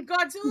saying.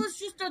 Godzilla's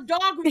just a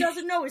dog who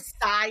doesn't know his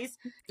size.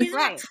 He's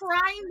not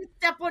trying to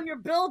step on your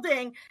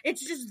building.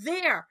 It's just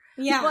there.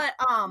 Yeah.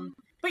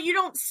 But you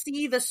don't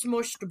see the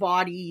smushed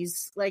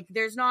bodies. Like,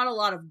 there's not a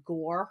lot of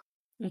gore.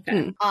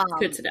 Okay.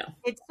 Good to know.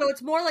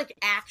 It's more like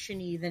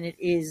action-y than it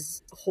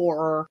is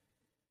horror.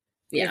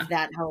 Yeah. If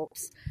that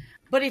helps.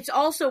 But it's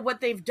also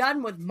what they've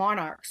done with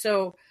Monarch.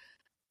 So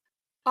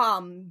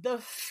the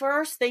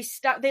first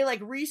they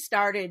like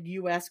restarted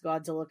US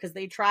Godzilla because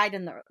they tried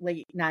in the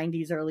late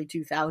 90s, early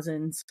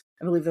 2000s.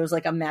 I believe there was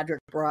like a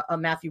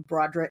Matthew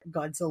Broderick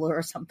Godzilla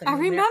or something. I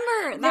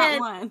remember that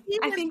one.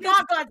 I think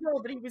not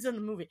Godzilla, but he was in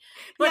the movie.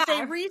 But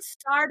they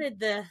restarted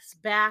this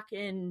back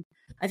in,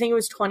 I think it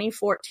was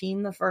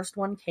 2014. The first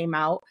one came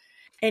out,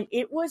 and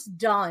it was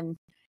done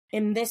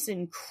in this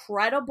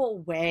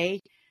incredible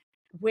way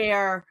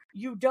where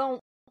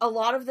a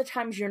lot of the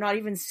times you're not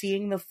even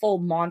seeing the full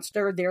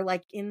monster. They're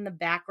like in the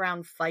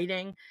background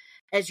fighting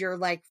as you're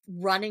like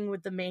running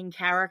with the main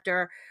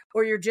character,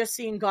 or you're just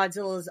seeing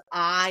Godzilla's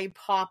eye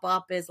pop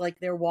up as like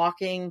they're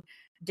walking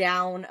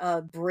down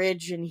a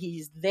bridge and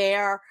he's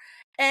there.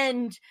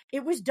 And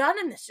it was done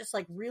in this just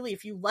like really,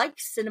 if you like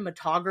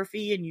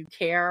cinematography and you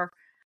care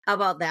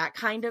about that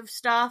kind of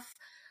stuff,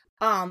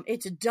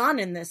 it's done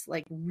in this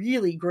like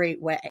really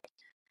great way.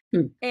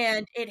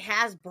 And it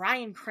has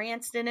Bryan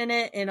Cranston in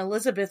it and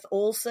Elizabeth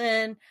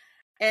Olsen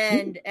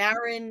and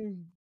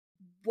Aaron,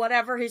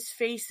 whatever his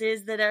face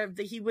is, that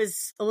he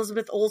was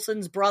Elizabeth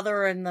Olsen's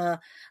brother in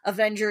the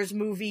Avengers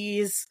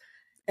movies.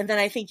 And then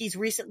I think he's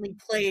recently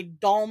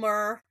played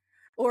Dahmer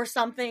or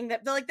something,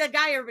 that like that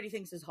guy everybody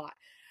thinks is hot.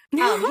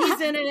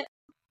 He's in it.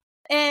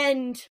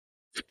 And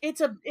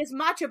it's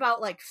much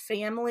about like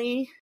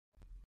family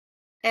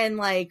and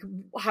like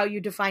how you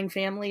define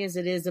family as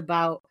it is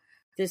about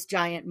this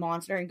giant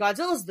monster. And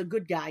Godzilla's the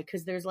good guy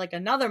because there's like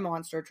another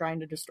monster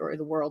trying to destroy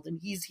the world, and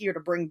he's here to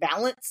bring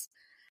balance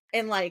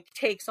and like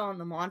takes on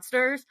the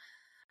monsters.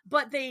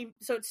 But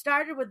so it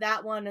started with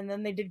that one, and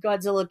then they did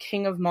Godzilla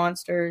King of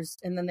Monsters,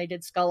 and then they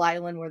did Skull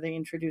Island where they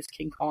introduced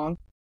King Kong.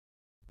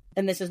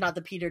 And this is not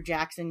the Peter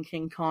Jackson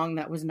King Kong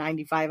that was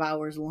 95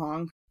 hours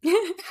long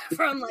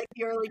from like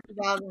the early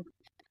 2000s.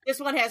 This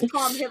one has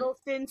Tom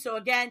Hiddleston, so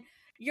again,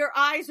 your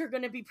eyes are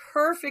going to be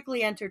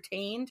perfectly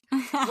entertained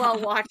while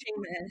watching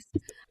this.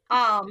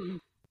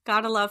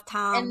 Gotta love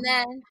Tom.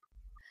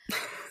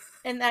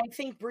 And then I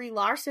think Brie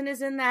Larson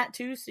is in that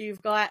too. So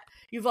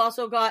you've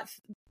also got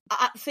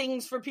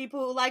things for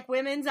people who like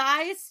women's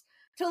eyes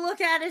to look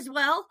at as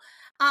well.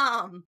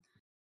 And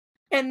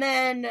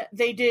then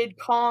they did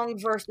Kong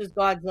versus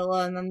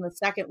Godzilla, and then the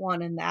second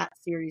one in that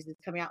series is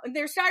coming out. And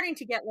they're starting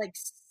to get like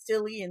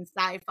silly and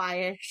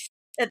sci-fi-ish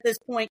at this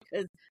point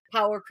because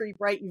power creep,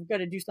 right? You've got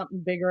to do something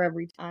bigger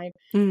every time.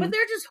 But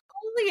they're just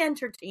wholly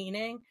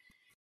entertaining.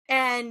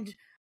 And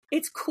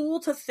it's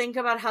cool to think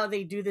about how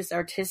they do this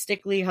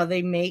artistically, how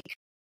they make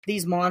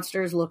these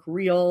monsters look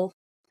real.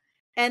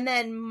 And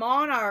then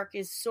Monarch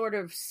is sort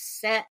of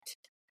set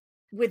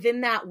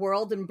within that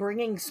world and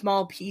bringing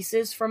small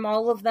pieces from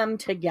all of them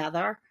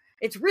together.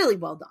 It's really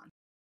well done.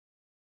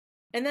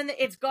 And then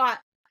it's got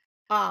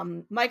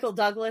Michael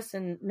Douglas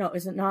and no,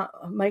 is it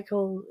not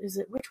Michael? Is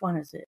it, which one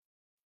is it?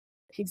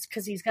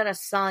 He's got a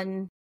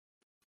son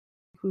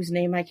whose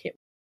name I can't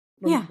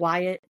remember.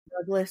 Wyatt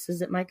Douglas.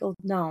 Is it Michael?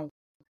 No.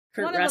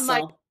 Kurt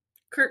Russell.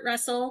 Kurt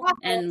Russell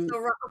and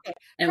okay.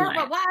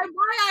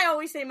 Why I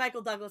always say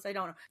Michael Douglas, I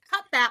don't know.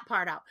 Cut that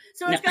part out.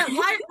 So it's got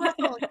Wyatt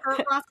Russell and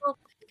Kurt Russell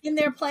in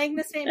there playing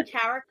the same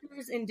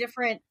characters in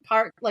different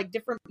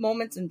different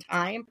moments in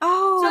time.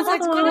 Oh, so it's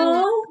like one of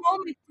those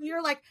moments where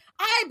you're like,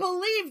 I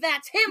believe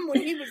that's him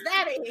when he was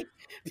that age,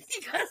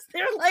 because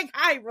they're like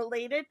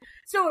related.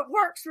 So it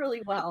works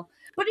really well.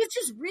 But it's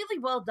just really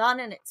well done,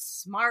 and it's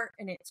smart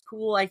and it's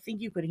cool. I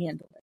think you could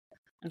handle it.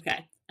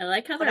 Okay. I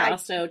like how they're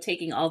also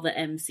taking all the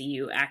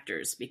MCU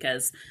actors,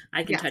 because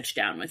I can touch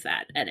down with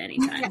that at any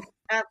time. Yes,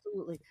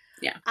 absolutely.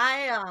 Yeah.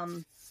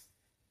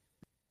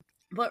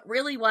 But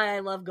really why I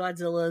love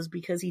Godzilla is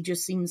because he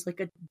just seems like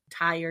a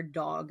tired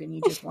dog, and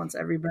he just wants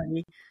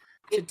everybody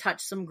to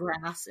touch some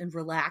grass and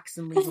relax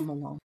and leave him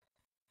alone.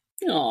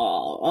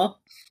 Aww.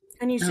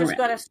 And he's just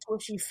got a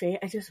squishy face.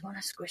 I just want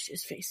to squish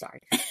his face.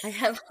 Sorry.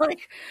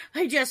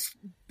 I just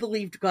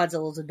believed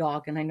Godzilla's a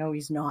dog, and I know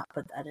he's not,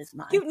 but that is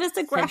my cuteness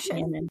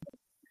aggression.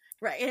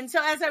 Right. And so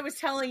as I was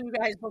telling you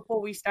guys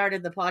before we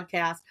started the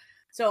podcast,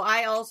 so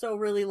I also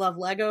really love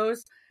Legos.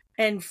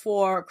 And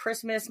for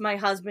Christmas, my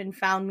husband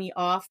found me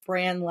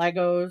off-brand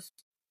Legos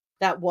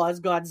that was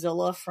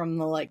Godzilla from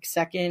the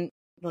second,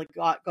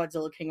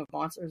 Godzilla King of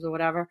Monsters or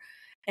whatever.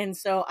 And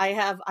so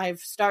I've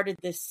started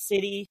this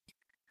city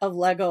of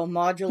Lego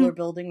modular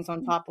buildings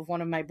on top of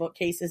one of my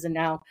bookcases, and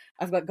now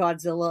I've got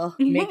Godzilla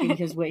making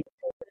his way.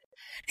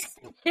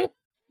 It's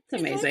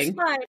amazing.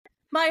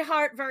 My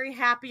heart very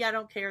happy. I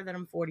don't care that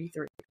I'm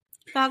 43.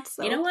 That's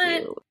so you know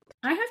what? cute.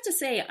 I have to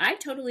say, I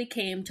totally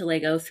came to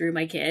Lego through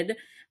my kid,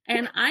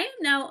 and I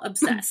am now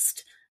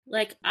obsessed.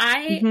 Like,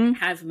 I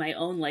have my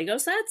own Lego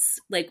sets.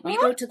 Like, we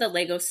go to the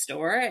Lego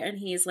store, and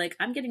he's like,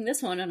 I'm getting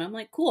this one. And I'm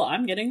like, cool,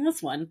 I'm getting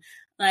this one.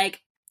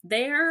 Like,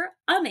 they're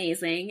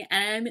amazing.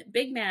 And I'm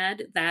big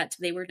mad that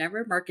they were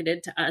never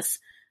marketed to us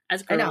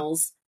as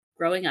girls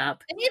growing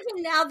up. And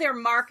even now they're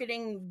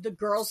marketing the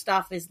girl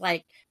stuff is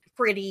like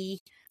pretty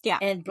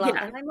and blah.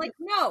 Yeah. And I'm like,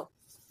 no,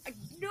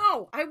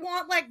 I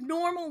want like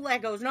normal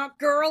Legos, not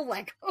girl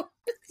Legos.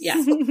 Yeah.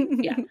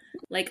 Yeah.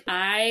 Like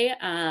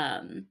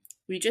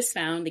we just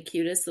found the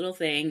cutest little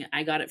thing.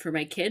 I got it for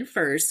my kid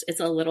first. It's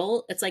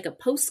like a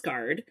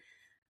postcard,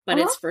 but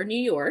it's for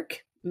New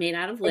York, made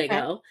out of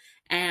Lego. Okay.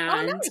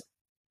 And nice.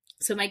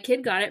 So my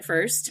kid got it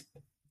first.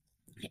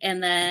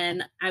 And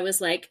then I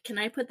was like, can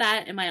I put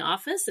that in my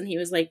office? And he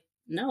was like,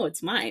 no,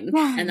 it's mine.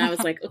 And I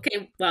was like,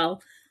 okay,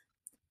 well,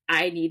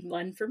 I need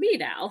one for me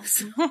now.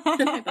 So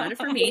I bought it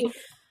for me.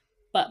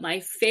 But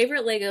my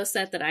favorite Lego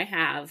set that I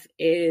have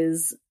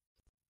is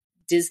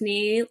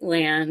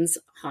Disneyland's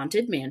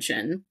Haunted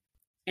Mansion.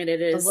 And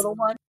it is the little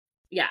one.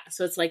 Yeah.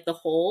 So it's like the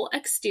whole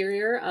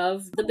exterior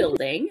of the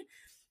building.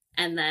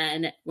 And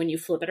then when you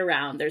flip it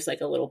around, there's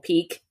like a little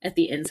peek at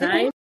the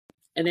inside.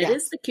 And it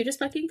is the cutest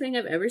fucking thing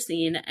I've ever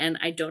seen. And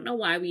I don't know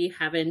why we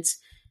haven't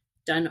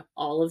done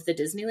all of the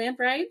Disneyland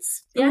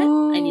rides yet.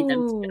 Ooh. I need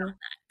them to get on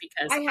that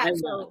because I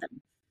love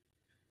them.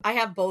 I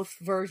have both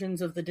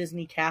versions of the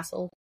Disney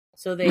Castle.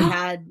 So they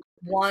had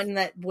one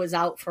that was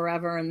out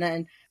forever, and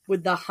then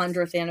with the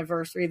 100th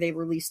anniversary, they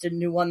released a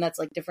new one that's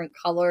like different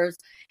colors,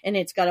 and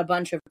it's got a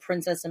bunch of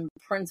princess and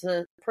prince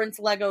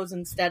Legos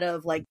instead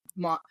of like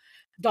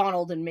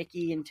Donald and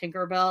Mickey and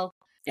Tinkerbell.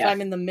 So I'm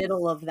in the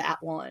middle of that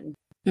one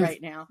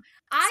right now.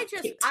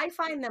 I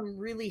find them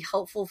really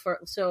helpful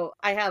so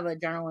I have a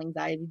general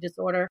anxiety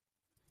disorder,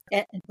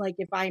 and like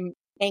if I'm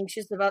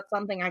anxious about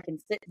something, I can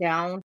sit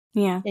down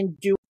and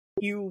do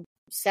a few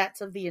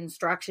sets of the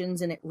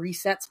instructions and it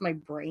resets my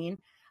brain.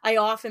 I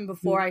often,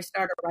 before I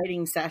start a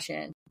writing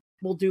session,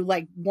 will do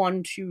like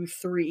 1, 2,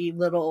 3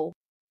 little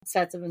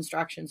sets of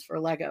instructions for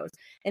Legos,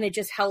 and it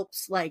just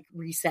helps like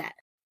reset.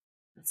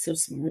 That's so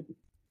smart.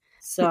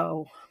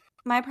 So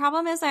my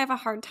problem is I have a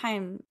hard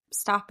time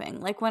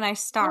stopping. Like when I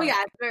start.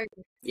 Oh,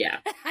 yeah.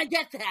 I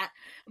get that.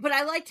 But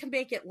I like to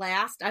make it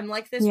last. I'm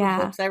like this with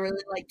books I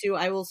really like to.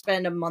 I will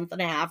spend a month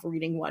and a half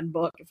reading one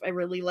book if I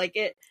really like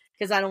it,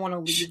 because I don't want to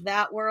leave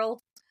that world.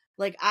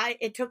 Like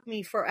it took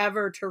me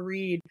forever to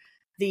read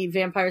The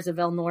Vampires of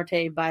El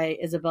Norte by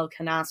Isabel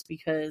Canas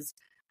because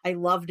I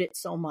loved it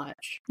so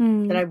much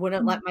that I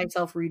wouldn't let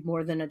myself read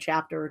more than a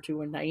chapter or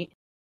 2 a night.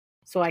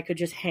 So I could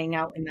just hang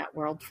out in that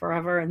world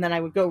forever, and then I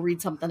would go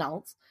read something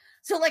else.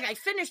 So like I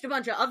finished a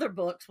bunch of other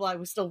books while I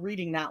was still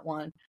reading that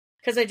one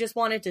because I just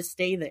wanted to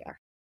stay there.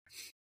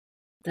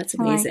 That's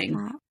amazing.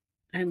 Like that.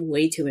 I'm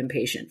way too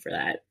impatient for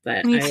that,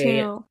 but me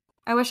too.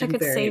 I wish I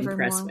could savor more.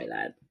 I'm impressed by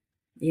that.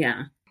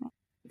 Yeah.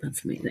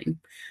 That's amazing.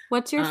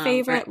 What's your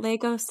favorite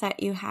Lego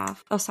set you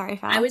have? Oh, sorry,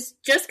 Val. I was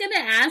just going to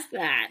ask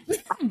that.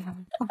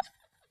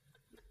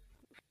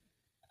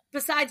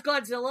 Besides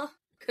Godzilla,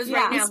 because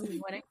right now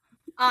he's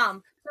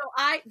winning.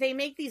 They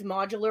make these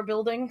modular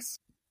buildings,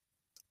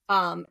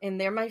 and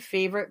they're my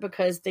favorite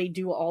because they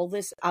do all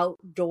this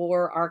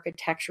outdoor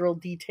architectural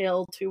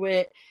detail to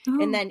it.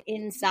 And then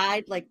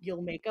inside, like,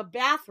 you'll make a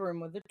bathroom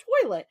with a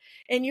toilet,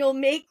 and you'll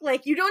make,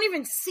 like, you don't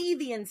even see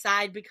the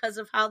inside because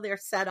of how they're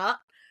set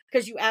up.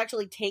 Because you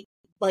actually take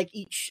like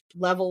each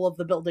level of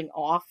the building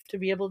off to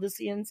be able to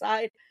see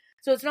inside.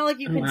 So it's not like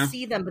you can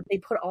see them, but they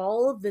put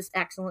all of this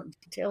excellent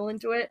detail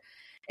into it.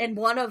 And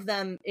one of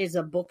them is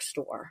a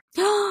bookstore.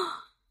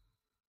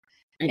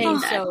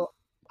 And so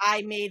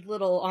I made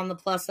little on the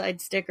plus side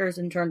stickers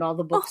and turned all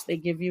the books they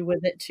give you with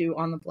it to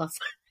on the plus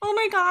side. Oh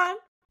my God.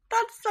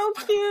 That's so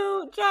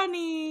cute,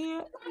 Jenny.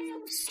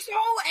 So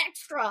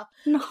extra.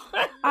 No,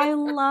 I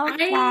love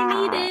that.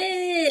 I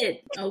need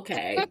it.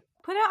 Okay.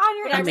 Put it on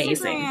your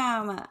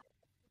Instagram.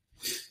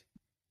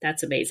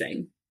 That's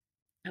amazing.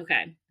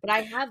 Okay. But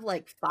I have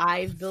like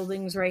 5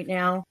 buildings right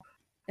now.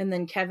 And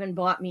then Kevin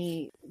bought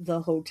me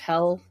the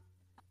hotel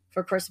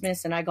for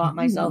Christmas. And I got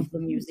myself the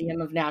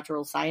Museum of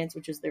Natural Science,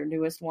 which is their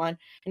newest one.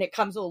 And it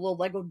comes with a little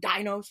Lego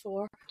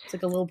dinosaur. It's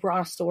like a little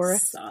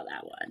brontosaurus. Saw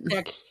that one.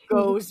 That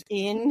goes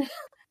in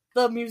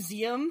the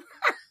museum.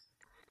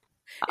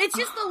 It's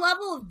just the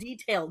level of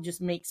detail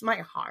just makes my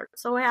heart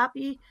so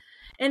happy.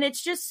 And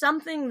it's just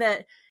something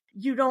that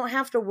you don't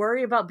have to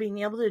worry about being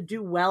able to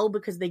do well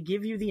because they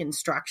give you the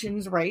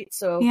instructions, right?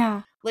 So,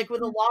 like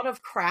with a lot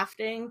of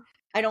crafting,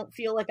 I don't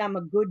feel like I'm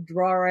a good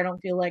drawer. I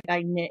don't feel like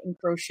I knit and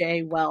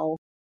crochet well.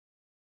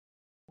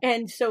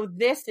 And so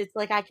it's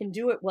like I can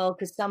do it well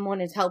because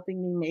someone is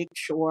helping me make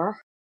sure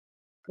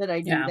that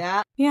I do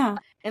that. Yeah.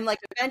 And like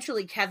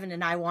eventually Kevin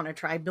and I want to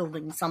try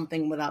building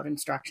something without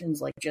instructions,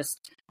 like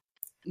just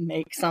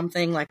make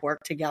something, like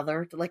work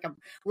together, like a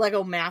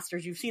Lego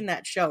Masters. You've seen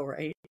that show,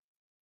 right?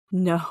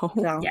 No.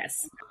 So.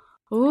 Yes.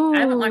 Ooh. I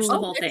haven't watched the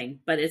whole thing,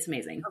 but it's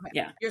amazing. Okay.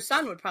 Yeah. Your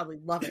son would probably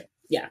love it.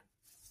 Yeah.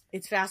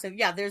 It's fascinating.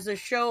 Yeah, there's a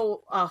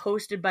show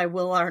hosted by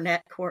Will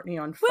Arnett, Courtney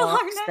on Will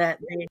Fox Arnett.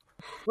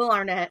 Will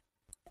Arnett,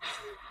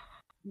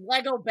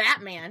 Lego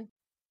Batman.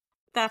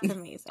 That's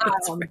amazing.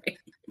 That's right.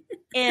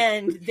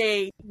 And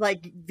they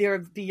there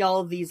be all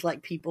of these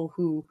like people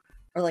who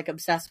are like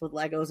obsessed with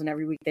Legos, and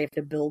every week they have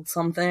to build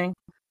something,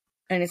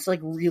 and it's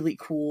like really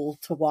cool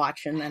to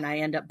watch. And then I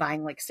end up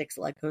buying like 6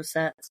 Lego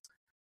sets.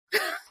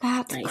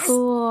 That's Nice.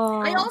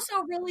 cool. I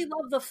also really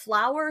love the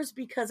flowers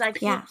because I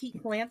can't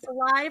keep plants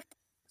alive,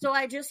 so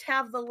I just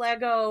have the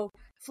Lego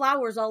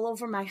flowers all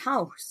over my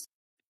house.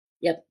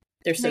 Yep,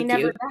 they're so they cute.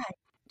 never die.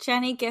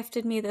 Jenny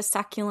gifted me the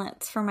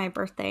succulents for my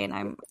birthday, and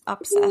I'm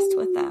obsessed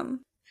with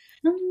them.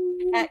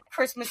 At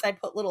Christmas, I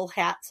put little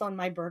hats on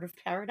my bird of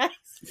paradise.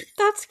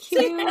 That's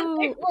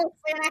cute.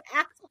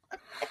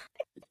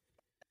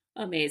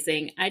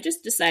 Amazing. I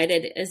just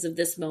decided as of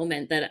this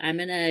moment that I'm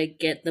going to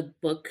get the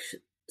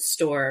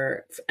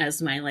bookstore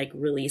as my like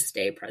release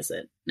day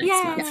present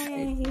next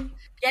month.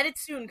 Get it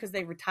soon because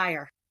they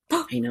retire.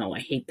 I know. I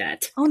hate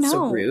that. Oh, no.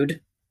 So rude.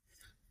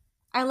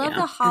 I love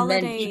the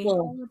holiday.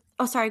 People...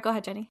 Oh, sorry. Go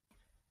ahead, Jenny.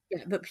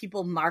 Yeah, but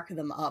people mark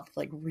them up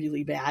like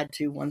really bad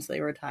too once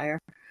they retire.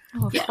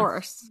 Oh, of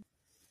course.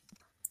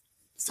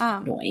 So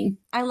annoying.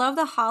 I love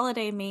the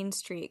holiday Main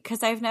Street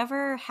because I've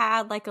never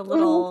had like a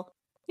little,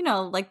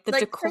 like the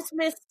decor-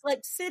 Christmas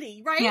like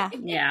city, right?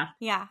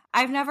 Yeah.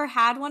 I've never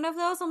had one of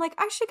those. I'm like,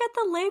 I should get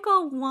the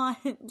Lego one.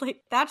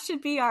 Like that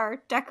should be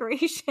our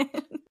decoration.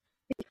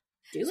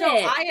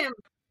 I am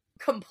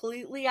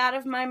completely out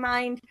of my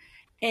mind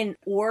and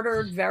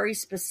ordered very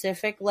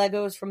specific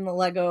Legos from the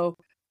Lego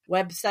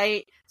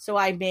website. So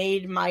I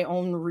made my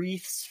own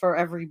wreaths for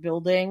every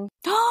building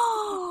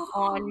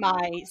on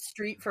my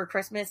street for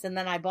Christmas. And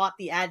then I bought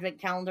the advent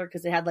calendar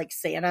because it had like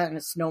Santa and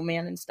a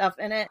snowman and stuff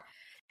in it.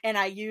 And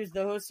I used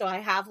those. So I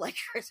have like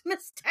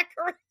Christmas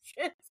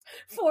decorations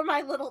for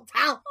my little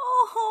town.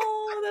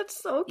 Oh,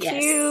 that's so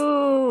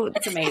cute.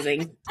 That's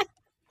amazing.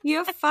 You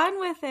have fun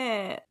with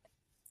it.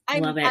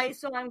 Love it.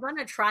 So I'm going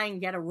to try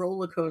and get a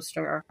roller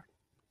coaster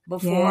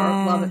before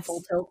Love It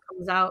Full Tilt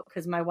comes out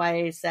because my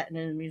YA is set in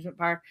an amusement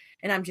park.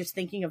 And I'm just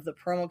thinking of the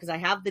promo because I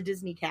have the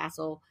Disney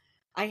Castle.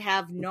 I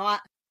have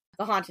not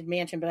the Haunted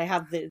Mansion, but I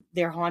have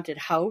their Haunted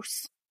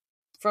House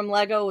from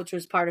Lego, which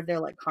was part of their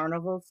like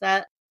carnival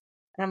set.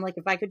 And I'm like,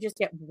 if I could just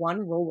get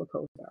one roller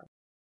coaster,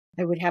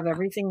 I would have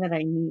everything that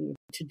I need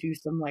to do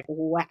some like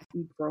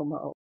wacky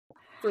promo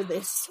for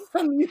this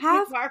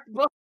amusement park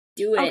book.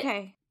 Do it.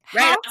 Okay.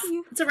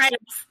 It's a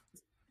write-off.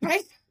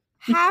 Right?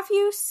 Have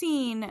you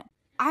seen...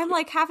 I'm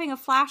like having a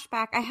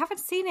flashback. I haven't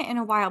seen it in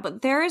a while,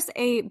 but there's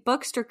a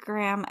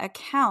Bookstagram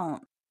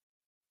account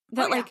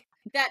that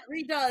that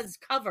redoes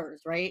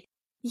covers, right?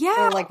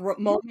 Yeah. Or like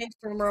moments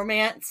from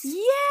romance.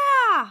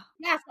 Yeah.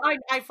 Yes,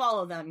 I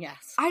follow them,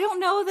 yes. I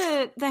don't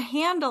know the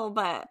handle,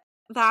 but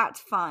that's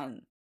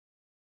fun.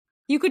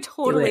 You could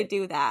totally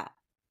do that.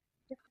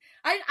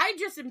 I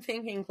just am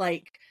thinking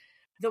like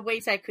the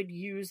ways I could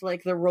use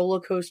like the roller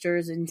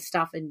coasters and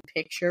stuff in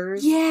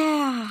pictures.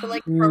 Yeah. To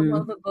like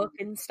promo the book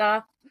and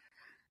stuff.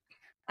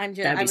 I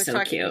was so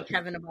talking cute. to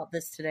Kevin about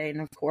this today,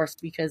 and of course,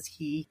 because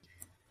he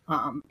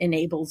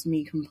enables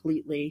me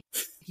completely,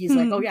 he's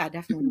like, "Oh yeah,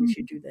 definitely, we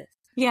should do this."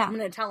 Yeah, I'm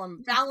gonna tell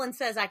him. Fallon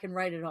says I can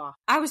write it off.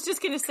 I was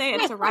just gonna say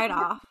it's a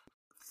write-off.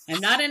 I'm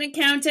not an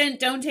accountant.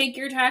 Don't take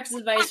your tax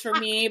advice from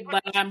me,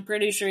 but I'm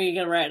pretty sure you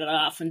can write it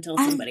off until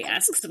somebody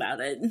asks about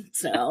it.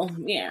 So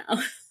yeah,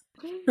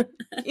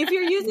 if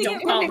you're using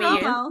it for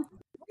promo,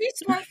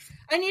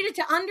 I needed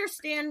to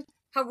understand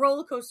how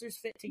roller coasters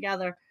fit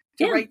together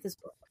to write this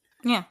book.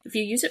 Yeah. If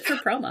you use it for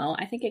promo,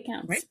 I think it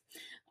counts. Right.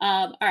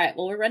 All right.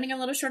 Well, we're running a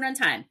little short on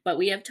time, but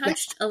we have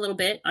touched a little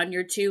bit on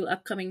your 2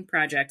 upcoming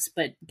projects,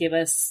 but give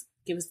us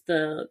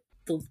the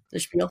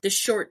spiel. The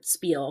short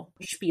spiel.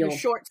 The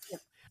short spiel.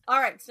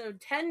 All right. So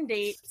 10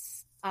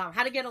 Dates,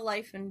 How to Get a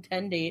Life in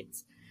 10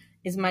 Dates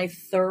is my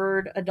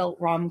 3rd adult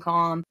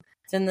rom-com.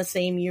 It's in the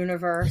same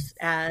universe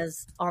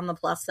as On the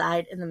Plus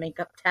Side in the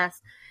Makeup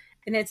Test.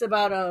 And it's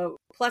about a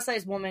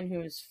plus-size woman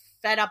who's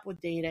fed up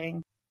with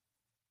dating,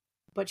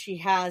 but she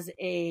has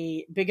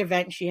a big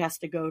event she has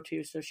to go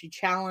to. So she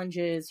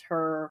challenges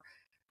her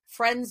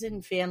friends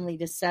and family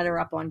to set her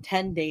up on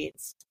 10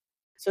 dates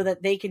so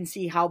that they can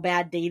see how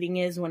bad dating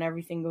is when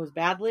everything goes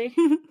badly.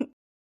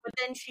 But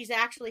then she's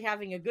actually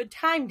having a good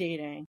time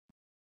dating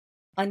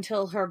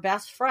until her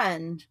best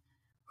friend,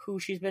 who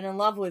she's been in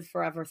love with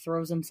forever,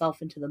 throws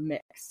himself into the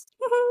mix.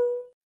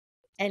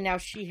 And now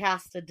she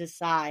has to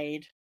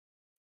decide,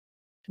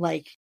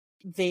 like,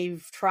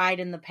 they've tried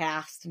in the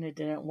past and it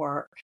didn't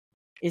work.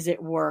 Is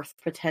it worth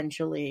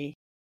potentially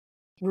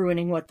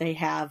ruining what they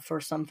have for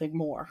something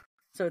more?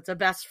 So it's a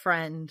best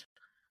friend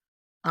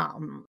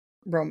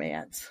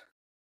romance.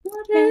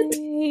 Love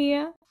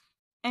it.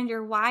 And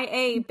your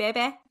YA,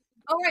 baby.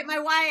 Oh, right, my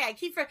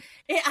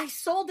YA. I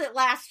sold it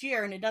last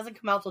year and it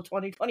doesn't come out till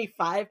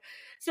 2025.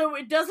 So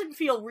it doesn't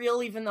feel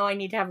real even though I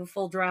need to have a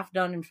full draft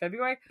done in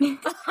February.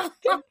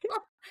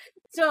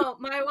 So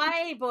my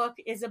YA book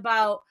is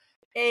about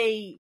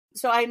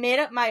so I made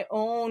up my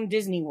own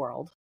Disney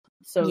World.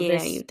 So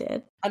yeah, you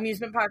did.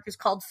 Amusement park is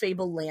called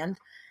Fableland,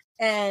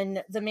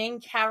 and the main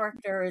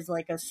character is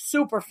like a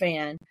super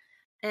fan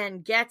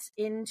and gets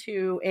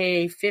into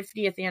a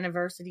 50th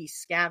anniversary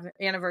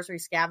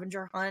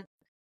scavenger hunt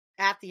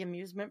at the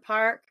amusement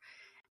park,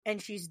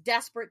 and she's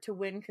desperate to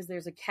win because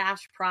there's a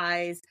cash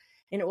prize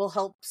and it will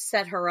help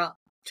set her up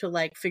to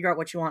like figure out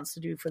what she wants to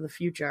do for the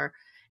future.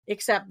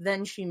 Except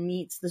then she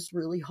meets this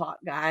really hot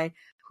guy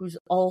who's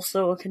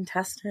also a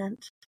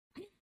contestant,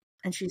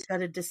 and she's got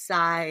to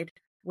decide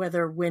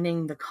whether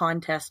winning the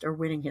contest or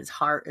winning his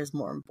heart is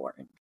more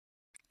important.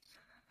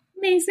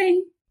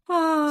 Amazing.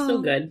 Oh.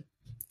 So good.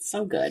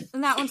 So good.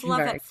 And that one's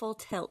Love at Full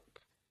Tilt.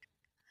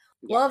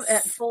 Love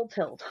at Full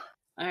Tilt.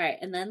 All right.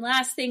 And then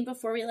last thing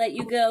before we let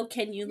you go,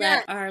 can you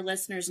let our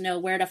listeners know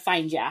where to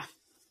find ya?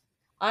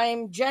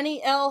 I'm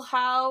Jenny L.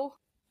 Howe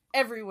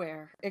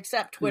everywhere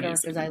except Twitter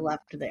because I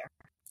left there.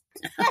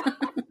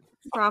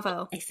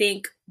 Bravo. I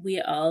think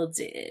we all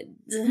did.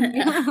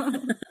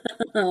 The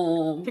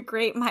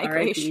Great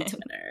Migration.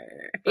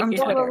 I'm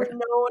totally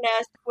known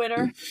as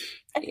Twitter.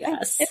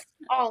 Yes. It's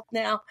alt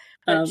now.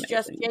 But it's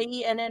just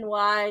JENNY,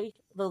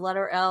 the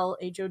letter L,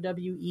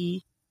 HOWE,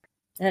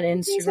 and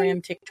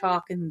Instagram,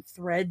 TikTok, and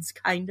Threads,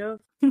 kind of.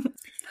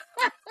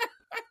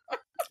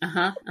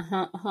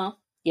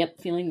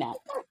 Yep, feeling that.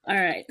 All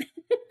right.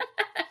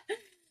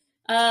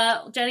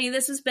 Jenny,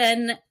 this has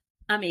been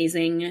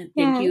amazing.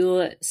 Thank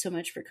you so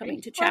much for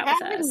coming to chat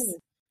with us.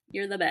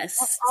 You're the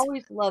best. I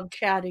always love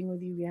chatting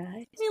with you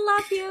guys. We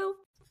love you.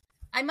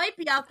 I might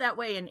be out that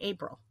way in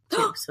April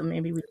too, so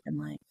maybe we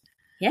can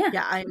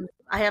I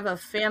have a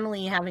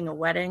family having a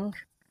wedding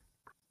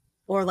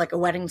or like a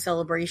wedding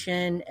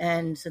celebration,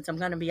 and since I'm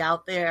going to be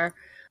out there,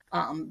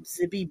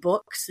 Zibby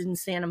Books in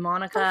Santa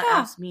Monica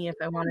asked me if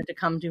I wanted to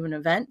come to an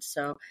event,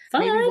 so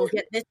maybe we'll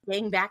get this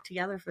gang back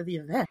together for the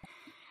event.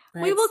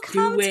 We will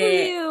come to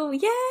you.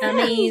 Yay!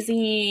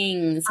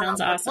 Amazing.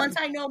 Sounds awesome. Once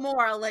I know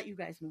more, I'll let you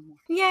guys know more.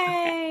 Yay!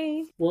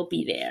 Okay. We'll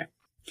be there.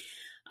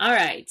 All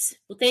right.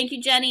 Well, thank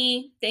you,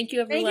 Jenny. Thank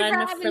you,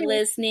 everyone, for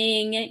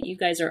listening. You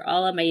guys are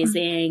all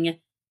amazing.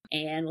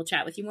 And we'll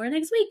chat with you more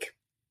next week.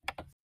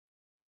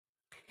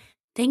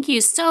 Thank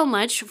you so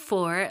much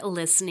for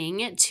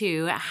listening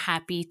to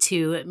Happy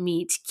to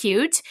Meet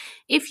Cute.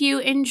 If you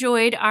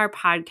enjoyed our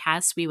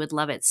podcast, we would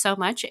love it so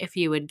much if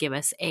you would give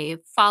us a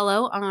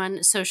follow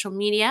on social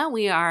media.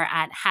 We are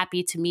at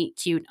Happy to Meet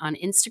Cute on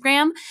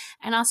Instagram.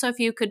 And also, if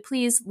you could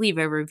please leave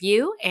a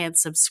review and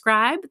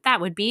subscribe,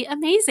 that would be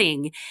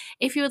amazing.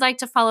 If you would like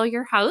to follow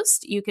your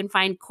host, you can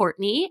find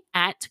Courtney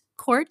at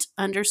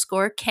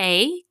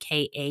Court_K,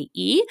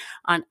 Kae,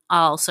 on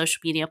all social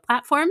media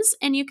platforms.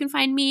 And you can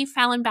find me,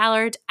 Fallon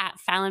Ballard, at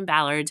Fallon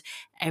Ballard,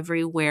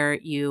 everywhere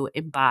you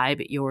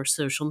imbibe your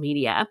social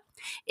media.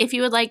 If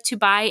you would like to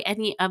buy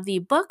any of the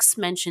books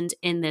mentioned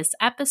in this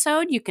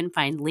episode, you can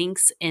find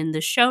links in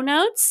the show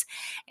notes.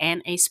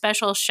 And a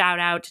special shout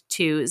out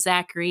to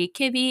Zachary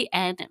Kibbe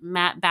and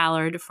Matt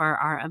Ballard for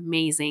our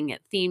amazing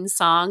theme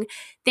song.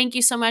 Thank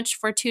you so much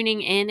for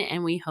tuning in,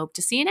 and we hope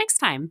to see you next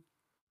time.